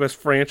one of the best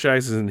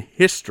franchises in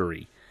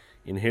history.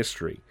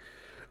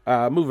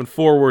 Moving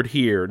forward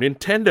here,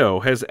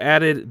 Nintendo has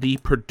added the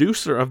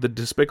producer of the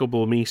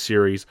Despicable Me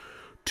series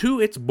to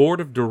its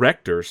board of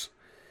directors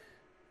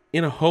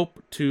in a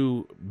hope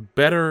to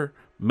better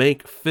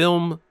make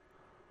film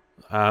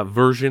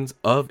versions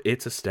of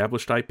its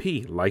established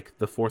IP, like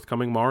the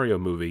forthcoming Mario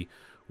movie,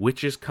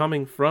 which is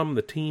coming from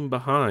the team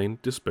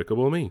behind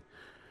Despicable Me.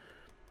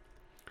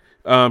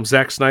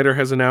 Zack Snyder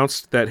has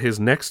announced that his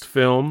next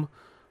film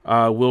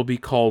will be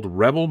called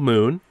Rebel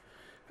Moon,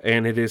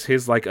 and it is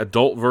his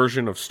adult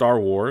version of Star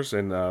Wars.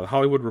 And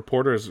Hollywood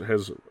Reporter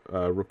has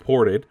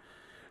reported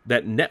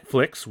that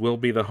Netflix will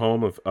be the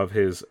home of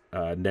his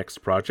next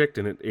project,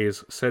 and it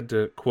is said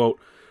to, quote,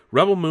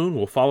 Rebel Moon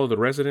will follow the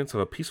residents of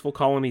a peaceful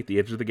colony at the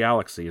edge of the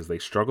galaxy as they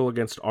struggle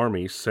against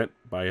armies sent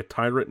by a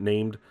tyrant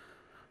named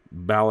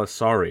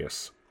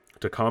Balisarius.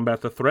 To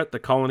combat the threat, the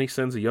colony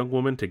sends a young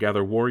woman to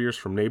gather warriors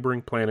from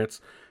neighboring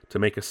planets to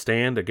make a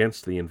stand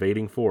against the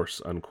invading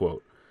force,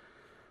 unquote.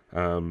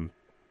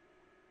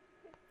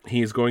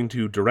 He is going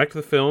to direct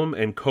the film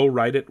and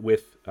co-write it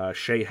with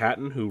Shay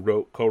Hatton,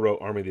 who co-wrote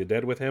Army of the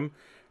Dead with him,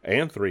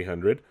 and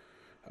 300.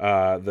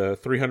 The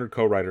 300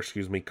 co-writer,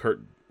 Kurt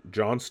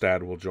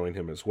Johnstad, will join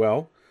him as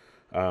well.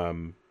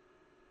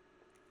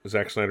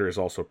 Zack Snyder is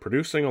also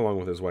producing, along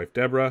with his wife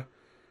Deborah,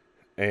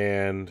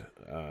 and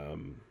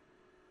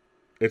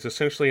it's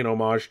essentially an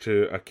homage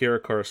to Akira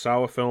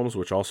Kurosawa films,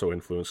 which also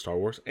influenced Star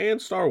Wars, and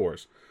Star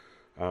Wars.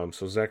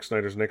 So Zack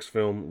Snyder's next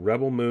film,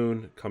 Rebel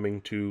Moon,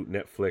 coming to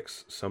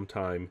Netflix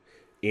sometime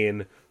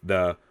in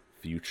the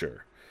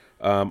future.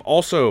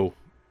 Also,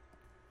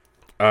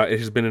 it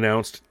has been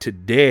announced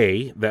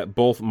today that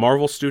both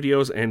Marvel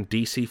Studios and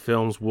DC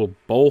Films will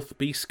both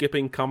be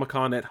skipping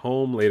Comic-Con at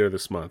home later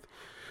this month.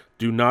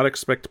 Do not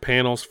expect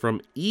panels from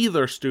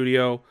either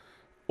studio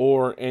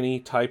or any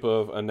type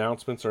of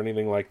announcements or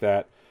anything like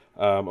that.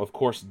 Of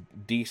course,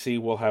 DC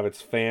will have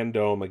its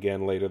Fandome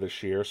again later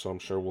this year, so I'm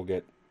sure we'll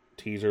get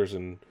teasers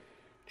and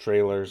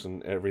trailers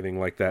and everything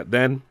like that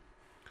then.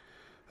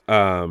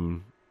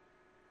 And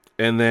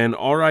then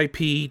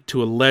R.I.P.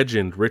 to a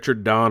legend,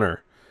 Richard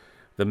Donner,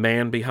 the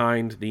man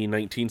behind the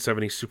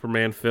 1970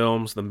 Superman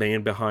films, the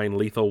man behind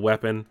Lethal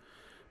Weapon,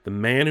 the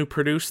man who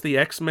produced the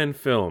X-Men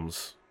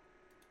films,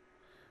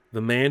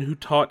 the man who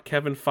taught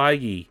Kevin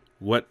Feige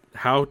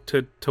how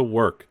to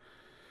work.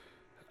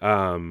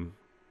 A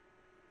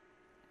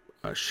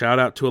shout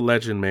out to a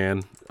legend,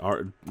 man.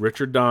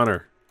 Richard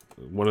Donner,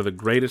 one of the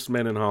greatest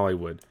men in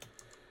Hollywood.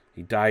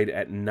 He died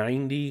at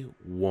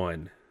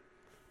 91.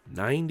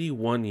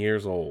 91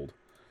 years old.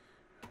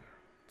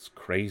 It's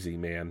crazy,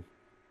 man.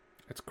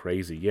 That's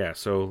crazy. Yeah,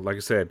 so like I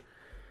said,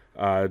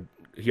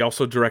 he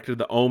also directed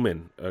The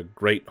Omen,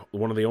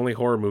 one of the only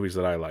horror movies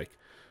that I like.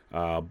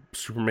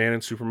 Superman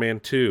and Superman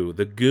 2,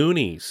 The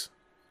Goonies,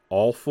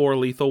 all 4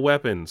 Lethal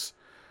Weapons.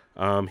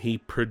 He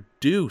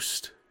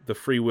produced the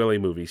Free Willy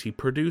movies. He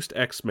produced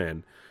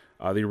X-Men,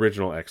 the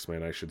original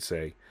X-Men, I should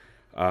say.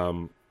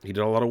 He did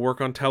a lot of work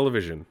on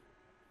television.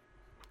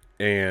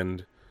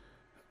 And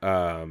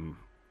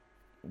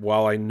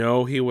while I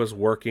know he was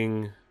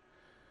working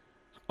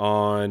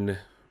on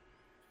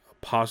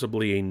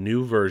possibly a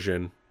new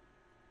version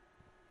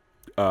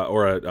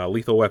or a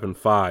Lethal Weapon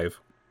 5,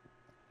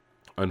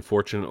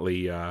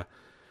 unfortunately,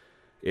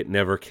 it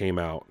never came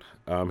out.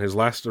 His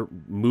last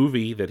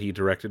movie that he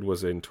directed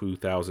was in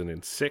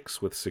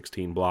 2006 with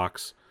 16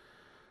 Blocks.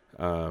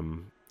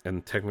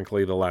 And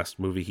technically the last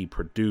movie he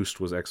produced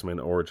was X-Men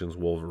Origins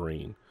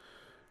Wolverine.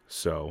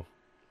 So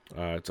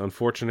it's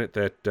unfortunate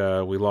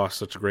that we lost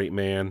such a great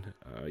man,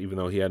 even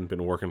though he hadn't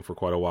been working for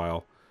quite a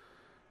while.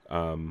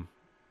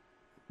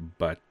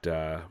 But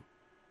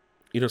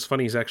it's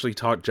funny, he's actually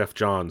taught Jeff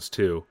Johns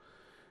too.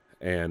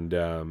 And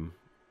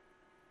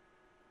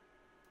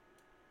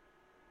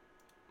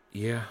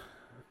yeah,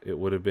 it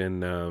would have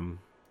been...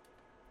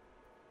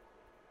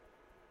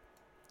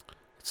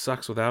 it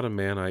sucks without him,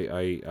 man.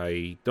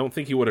 I don't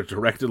think he would have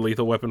directed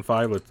Lethal Weapon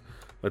 5,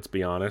 let's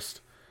be honest.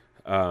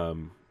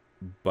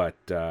 But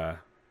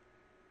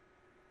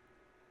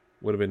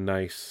would have been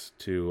nice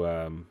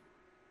to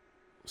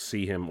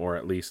see him, or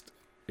at least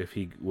if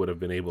he would have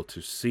been able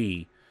to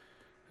see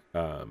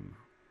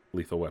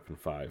Lethal Weapon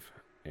 5.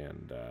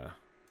 And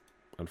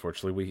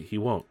unfortunately, he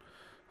won't.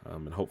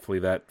 And hopefully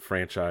that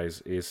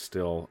franchise is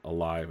still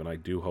alive, and I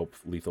do hope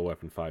Lethal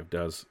Weapon 5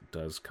 does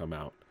come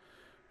out.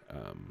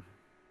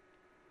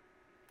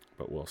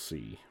 But we'll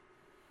see.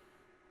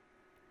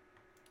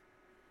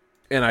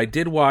 And I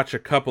did watch a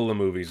couple of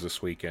movies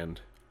this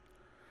weekend.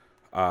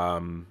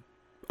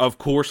 Of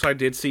course, I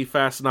did see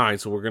Fast 9,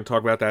 so we're going to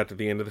talk about that at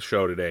the end of the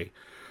show today.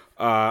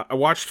 I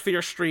watched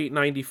Fear Street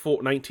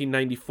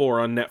 1994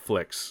 on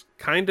Netflix.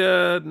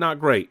 Kinda not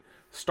great.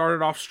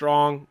 Started off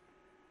strong,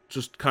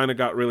 just kind of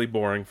got really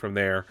boring from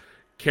there.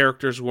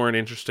 Characters weren't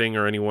interesting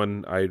or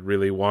anyone I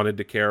really wanted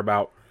to care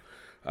about.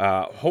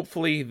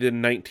 Hopefully, the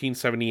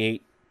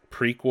 1978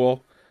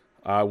 prequel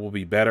will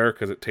be better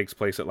because it takes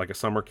place at like a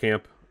summer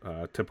camp,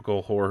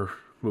 typical horror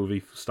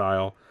movie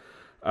style.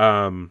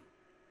 And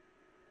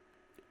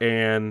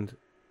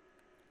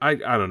I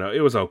don't know,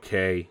 it was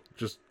okay,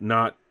 just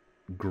not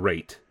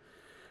great.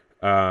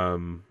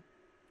 It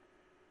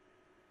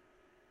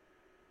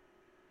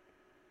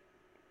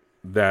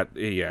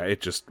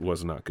just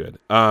was not good.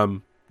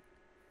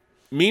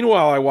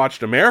 Meanwhile, I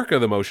watched America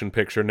the Motion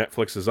Picture,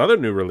 Netflix's other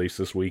new release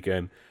this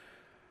weekend.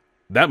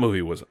 That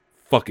movie was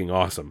fucking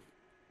awesome.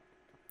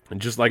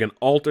 And just like an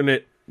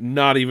alternate,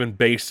 not even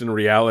based in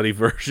reality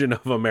version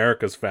of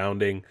America's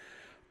founding.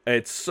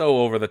 It's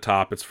so over the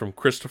top. It's from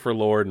Christopher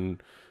Lord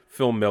and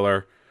Phil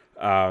Miller.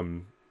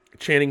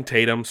 Channing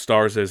Tatum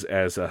stars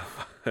as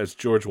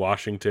George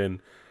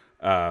Washington.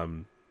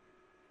 Killer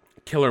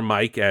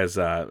Mike as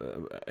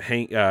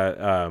Hank.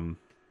 Oh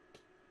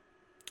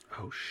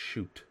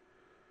shoot.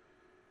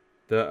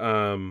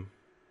 The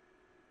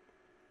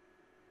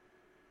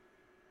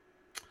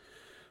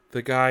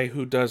guy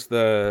who does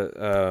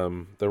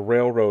the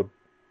railroad,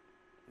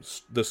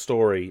 the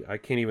story. I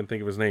can't even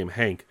think of his name.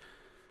 Hank.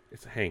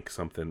 It's Hank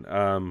something.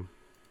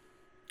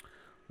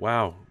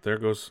 Wow, there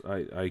goes.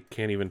 I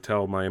can't even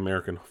tell my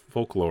American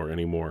folklore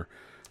anymore.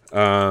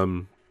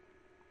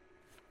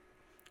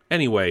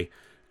 Anyway,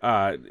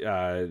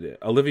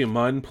 Olivia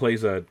Munn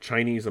plays a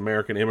Chinese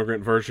American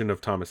immigrant version of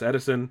Thomas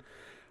Edison.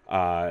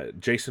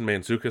 Jason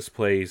Mantzoukas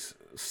plays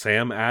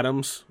Sam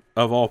Adams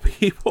of all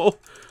people.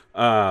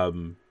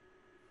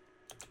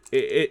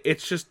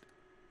 It's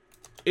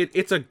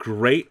a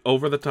great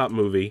over the top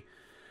movie.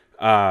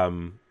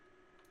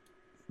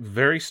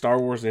 Very Star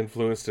Wars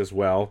influenced as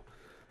well.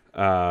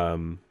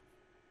 John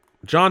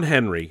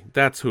Henry,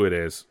 that's who it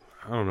is.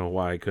 I don't know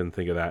why I couldn't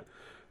think of that.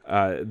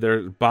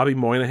 Bobby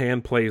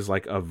Moynihan plays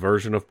like a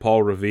version of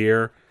Paul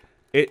Revere.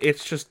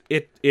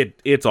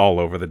 It's all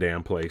over the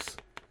damn place.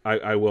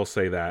 I will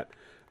say that.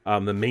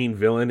 The main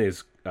villain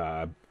is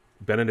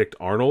Benedict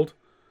Arnold.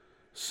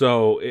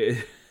 So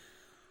it's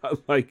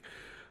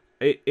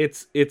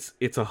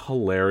a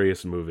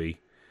hilarious movie.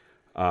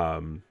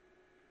 And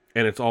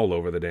it's all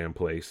over the damn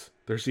place.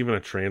 There's even a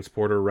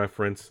transporter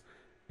reference.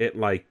 It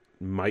like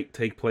might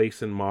take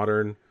place in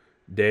modern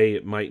day,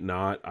 it might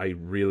not. I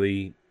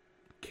really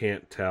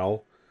can't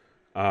tell.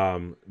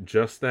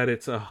 Just that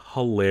it's a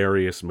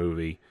hilarious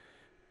movie.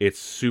 It's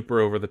super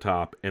over the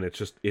top and it's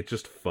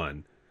just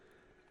fun.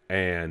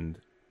 And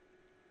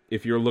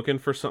if you're looking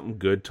for something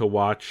good to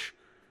watch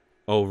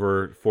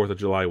over 4th of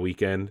July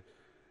weekend,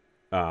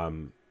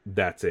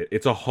 that's it.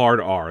 It's a hard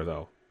R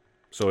though.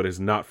 So it is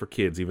not for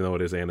kids, even though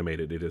it is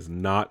animated. It is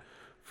not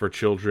for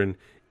children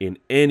in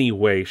any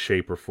way,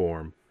 shape, or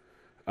form.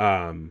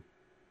 Hell,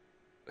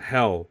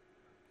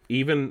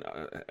 even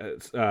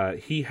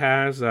he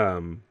has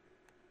George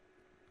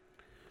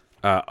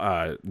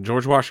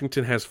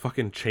Washington has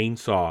fucking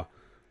chainsaw,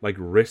 like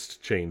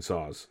wrist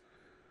chainsaws.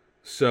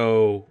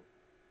 So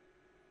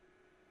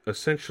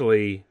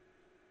essentially,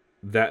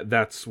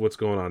 that's what's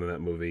going on in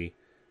that movie,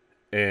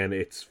 and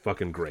it's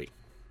fucking great.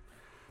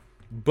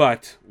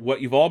 But what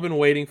you've all been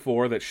waiting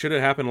for that should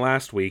have happened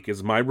last week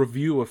is my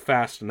review of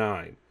Fast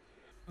 9.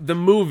 The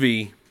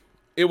movie,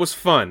 it was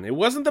fun. It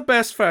wasn't the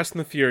best Fast and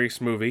the Furious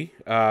movie.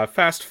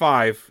 Fast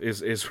 5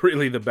 is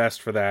really the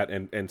best for that,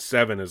 and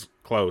 7 is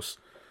close.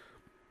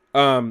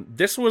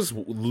 This was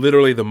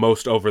literally the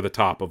most over the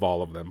top of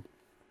all of them.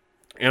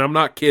 And I'm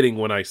not kidding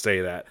when I say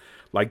that.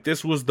 Like,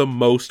 this was the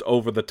most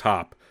over the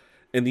top.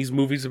 And these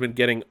movies have been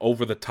getting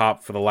over the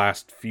top for the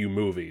last few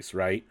movies,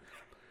 right?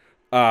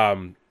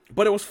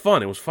 But it was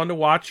fun. It was fun to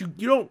watch.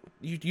 You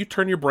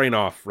turn your brain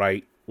off,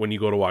 right, when you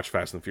go to watch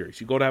Fast and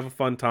Furious. You go to have a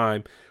fun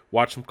time,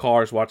 watch some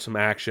cars, watch some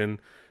action,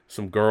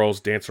 some girls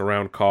dance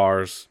around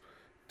cars.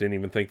 Didn't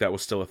even think that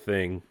was still a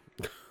thing.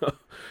 You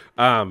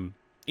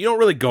don't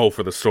really go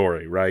for the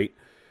story, right?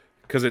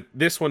 Because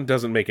this one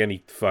doesn't make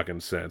any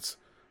fucking sense.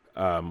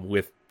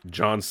 With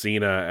John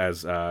Cena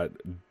as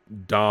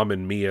Dom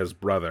and Mia's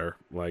brother.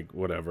 Like,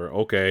 whatever.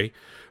 Okay.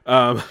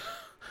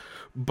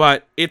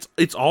 But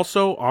it's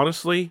also,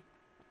 honestly,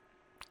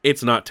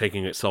 it's not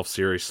taking itself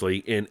seriously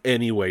in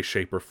any way,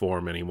 shape, or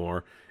form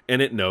anymore. And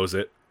it knows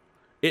it.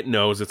 It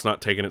knows it's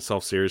not taking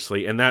itself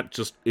seriously. And that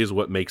just is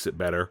what makes it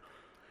better.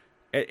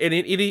 And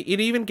it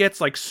even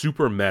gets, like,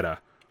 super meta.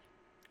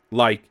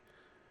 Like,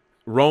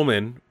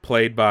 Roman,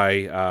 played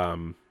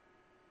by...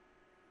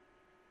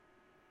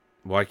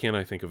 why can't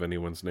I think of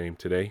anyone's name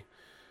today?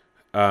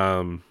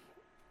 Oh,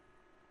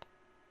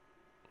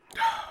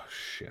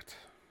 shit.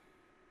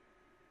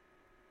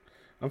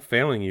 I'm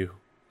failing you,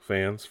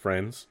 friends.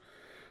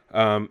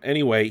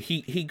 Anyway,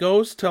 he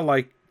goes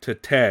to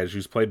Tej,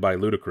 who's played by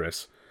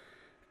Ludacris,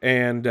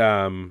 and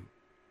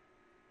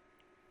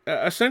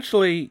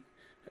essentially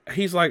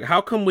he's like,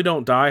 how come we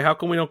don't die? How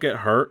come we don't get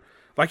hurt?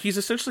 Like, he's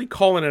essentially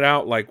calling it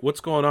out, like,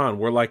 what's going on?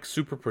 We're, like,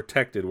 super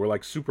protected. We're,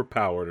 like, super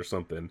powered or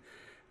something.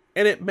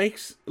 And it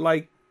makes,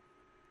 like,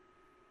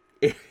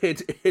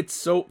 it's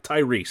so...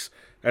 Tyrese,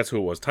 that's who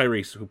it was.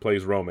 Tyrese, who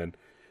plays Roman.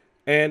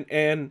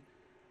 And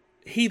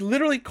he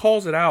literally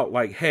calls it out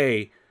like,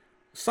 hey,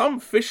 some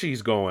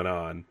fishy's going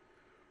on.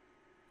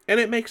 And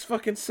it makes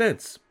fucking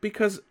sense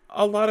because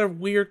a lot of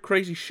weird,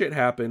 crazy shit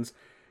happens,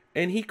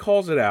 and he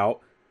calls it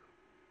out,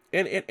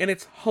 and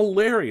it's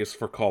hilarious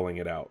for calling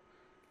it out.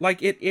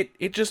 Like,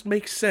 it just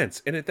makes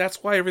sense, and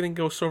that's why everything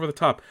goes so over the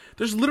top.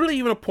 There's literally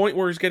even a point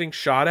where he's getting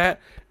shot at,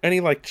 and he,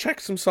 like,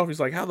 checks himself. He's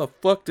like, how the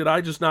fuck did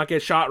I just not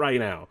get shot right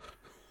now?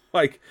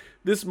 Like,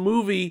 this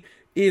movie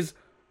it's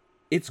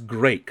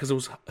great, because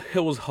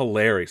it was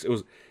hilarious.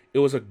 It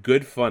was a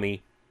good,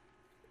 funny,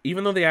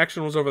 even though the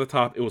action was over the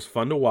top, it was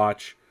fun to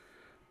watch.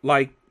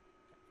 Like,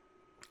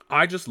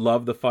 I just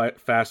love the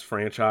Fast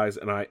franchise,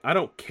 and I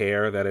don't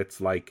care that it's,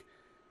 like,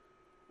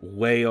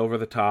 way over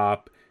the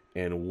top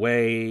and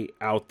way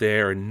out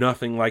there and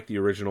nothing like the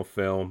original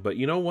film. But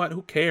you know what?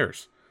 Who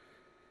cares?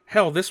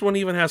 Hell, this one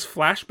even has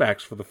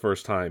flashbacks for the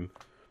first time.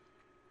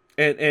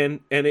 And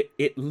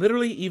it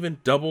literally even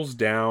doubles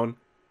down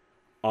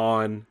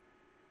on,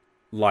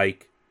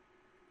 like,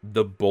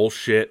 the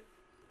bullshit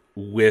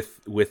with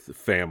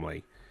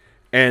family.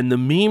 And the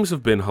memes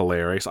have been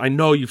hilarious. I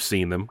know you've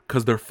seen them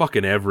because they're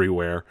fucking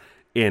everywhere,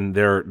 and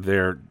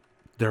they're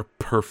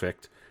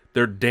perfect.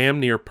 They're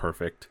damn near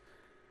perfect.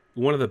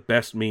 One of the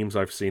best memes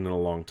I've seen in a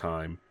long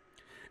time.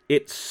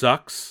 It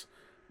sucks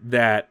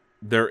that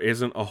there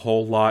isn't a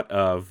whole lot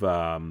of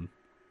Kurt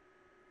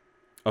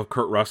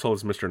Russell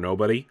as Mr.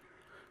 Nobody.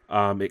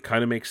 It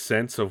kind of makes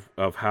sense of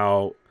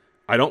how...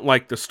 I don't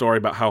like the story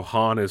about how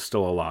Han is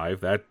still alive.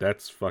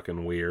 That's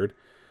fucking weird.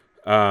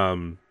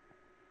 But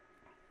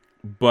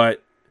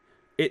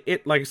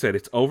it like I said,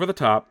 it's over the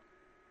top,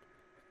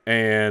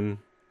 and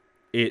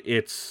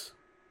it's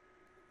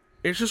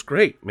just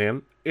great,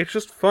 man. It's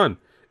just fun.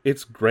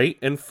 It's great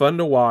and fun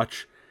to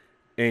watch,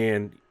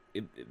 and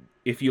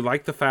if you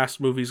like the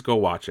Fast movies, go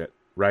watch it,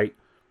 right?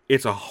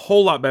 It's a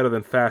whole lot better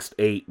than Fast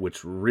 8,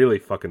 which really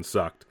fucking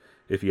sucked,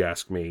 if you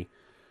ask me.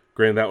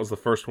 Granted, that was the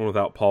first one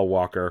without Paul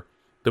Walker.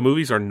 The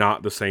movies are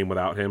not the same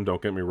without him,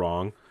 don't get me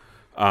wrong.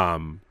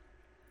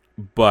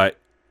 But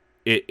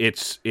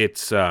it's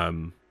I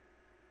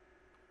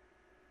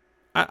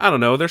don't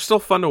know, they're still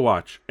fun to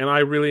watch, and I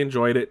really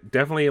enjoyed it.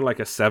 Definitely like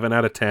a 7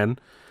 out of 10.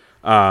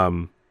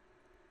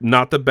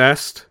 Not the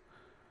best.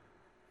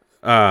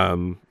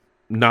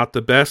 Not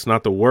the best,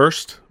 not the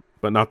worst,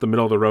 but not the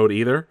middle of the road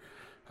either.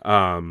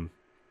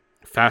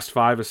 Fast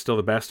 5 is still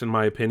the best in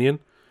my opinion.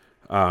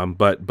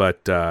 But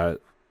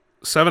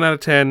 7 out of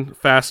 10,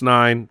 Fast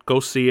 9, go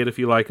see it if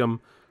you like them.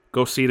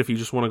 Go see it if you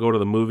just want to go to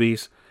the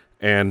movies.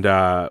 And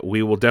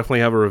we will definitely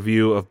have a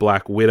review of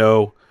Black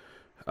Widow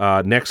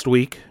next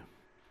week.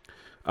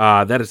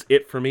 That is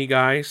it for me,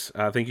 guys.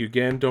 Thank you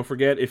again. Don't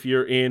forget, if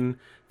you're in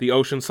the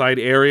Oceanside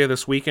area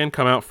this weekend,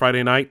 come out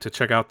Friday night to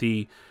check out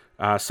the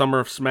Summer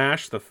of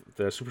Smash, the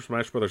Super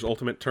Smash Bros.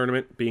 Ultimate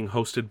Tournament being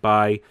hosted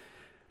by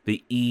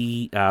the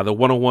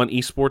 101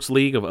 Esports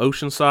League of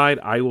Oceanside.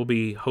 I will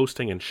be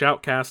hosting and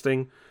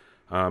shoutcasting.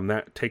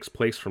 That takes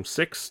place from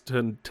 6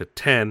 to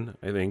 10,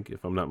 I think,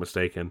 if I'm not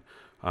mistaken.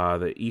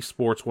 The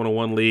Esports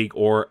 101 League,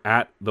 or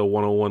at the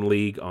 101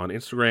 League on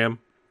Instagram.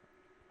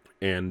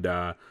 And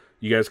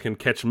you guys can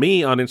catch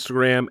me on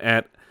Instagram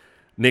at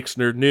Nick's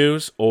Nerd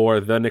News or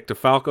the Nick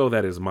DeFalco.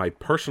 That is my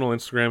personal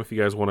Instagram if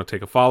you guys want to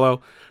take a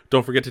follow.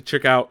 Don't forget to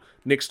check out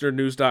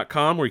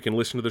nicksnerdnews.com, where you can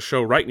listen to the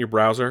show right in your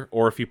browser,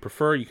 or if you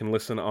prefer, you can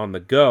listen on the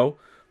go.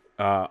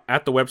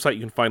 At the website, you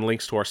can find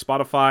links to our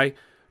Spotify,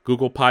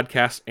 Google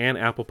Podcasts, and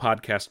Apple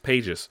Podcast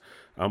pages.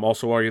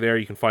 Also, while you're there,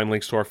 you can find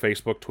links to our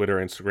Facebook, Twitter,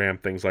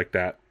 Instagram, things like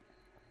that.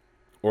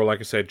 Or, like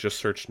I said, just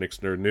search Nick's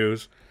Nerd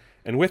News.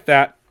 And with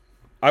that,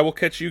 I will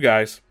catch you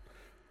guys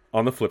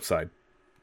on the flip side.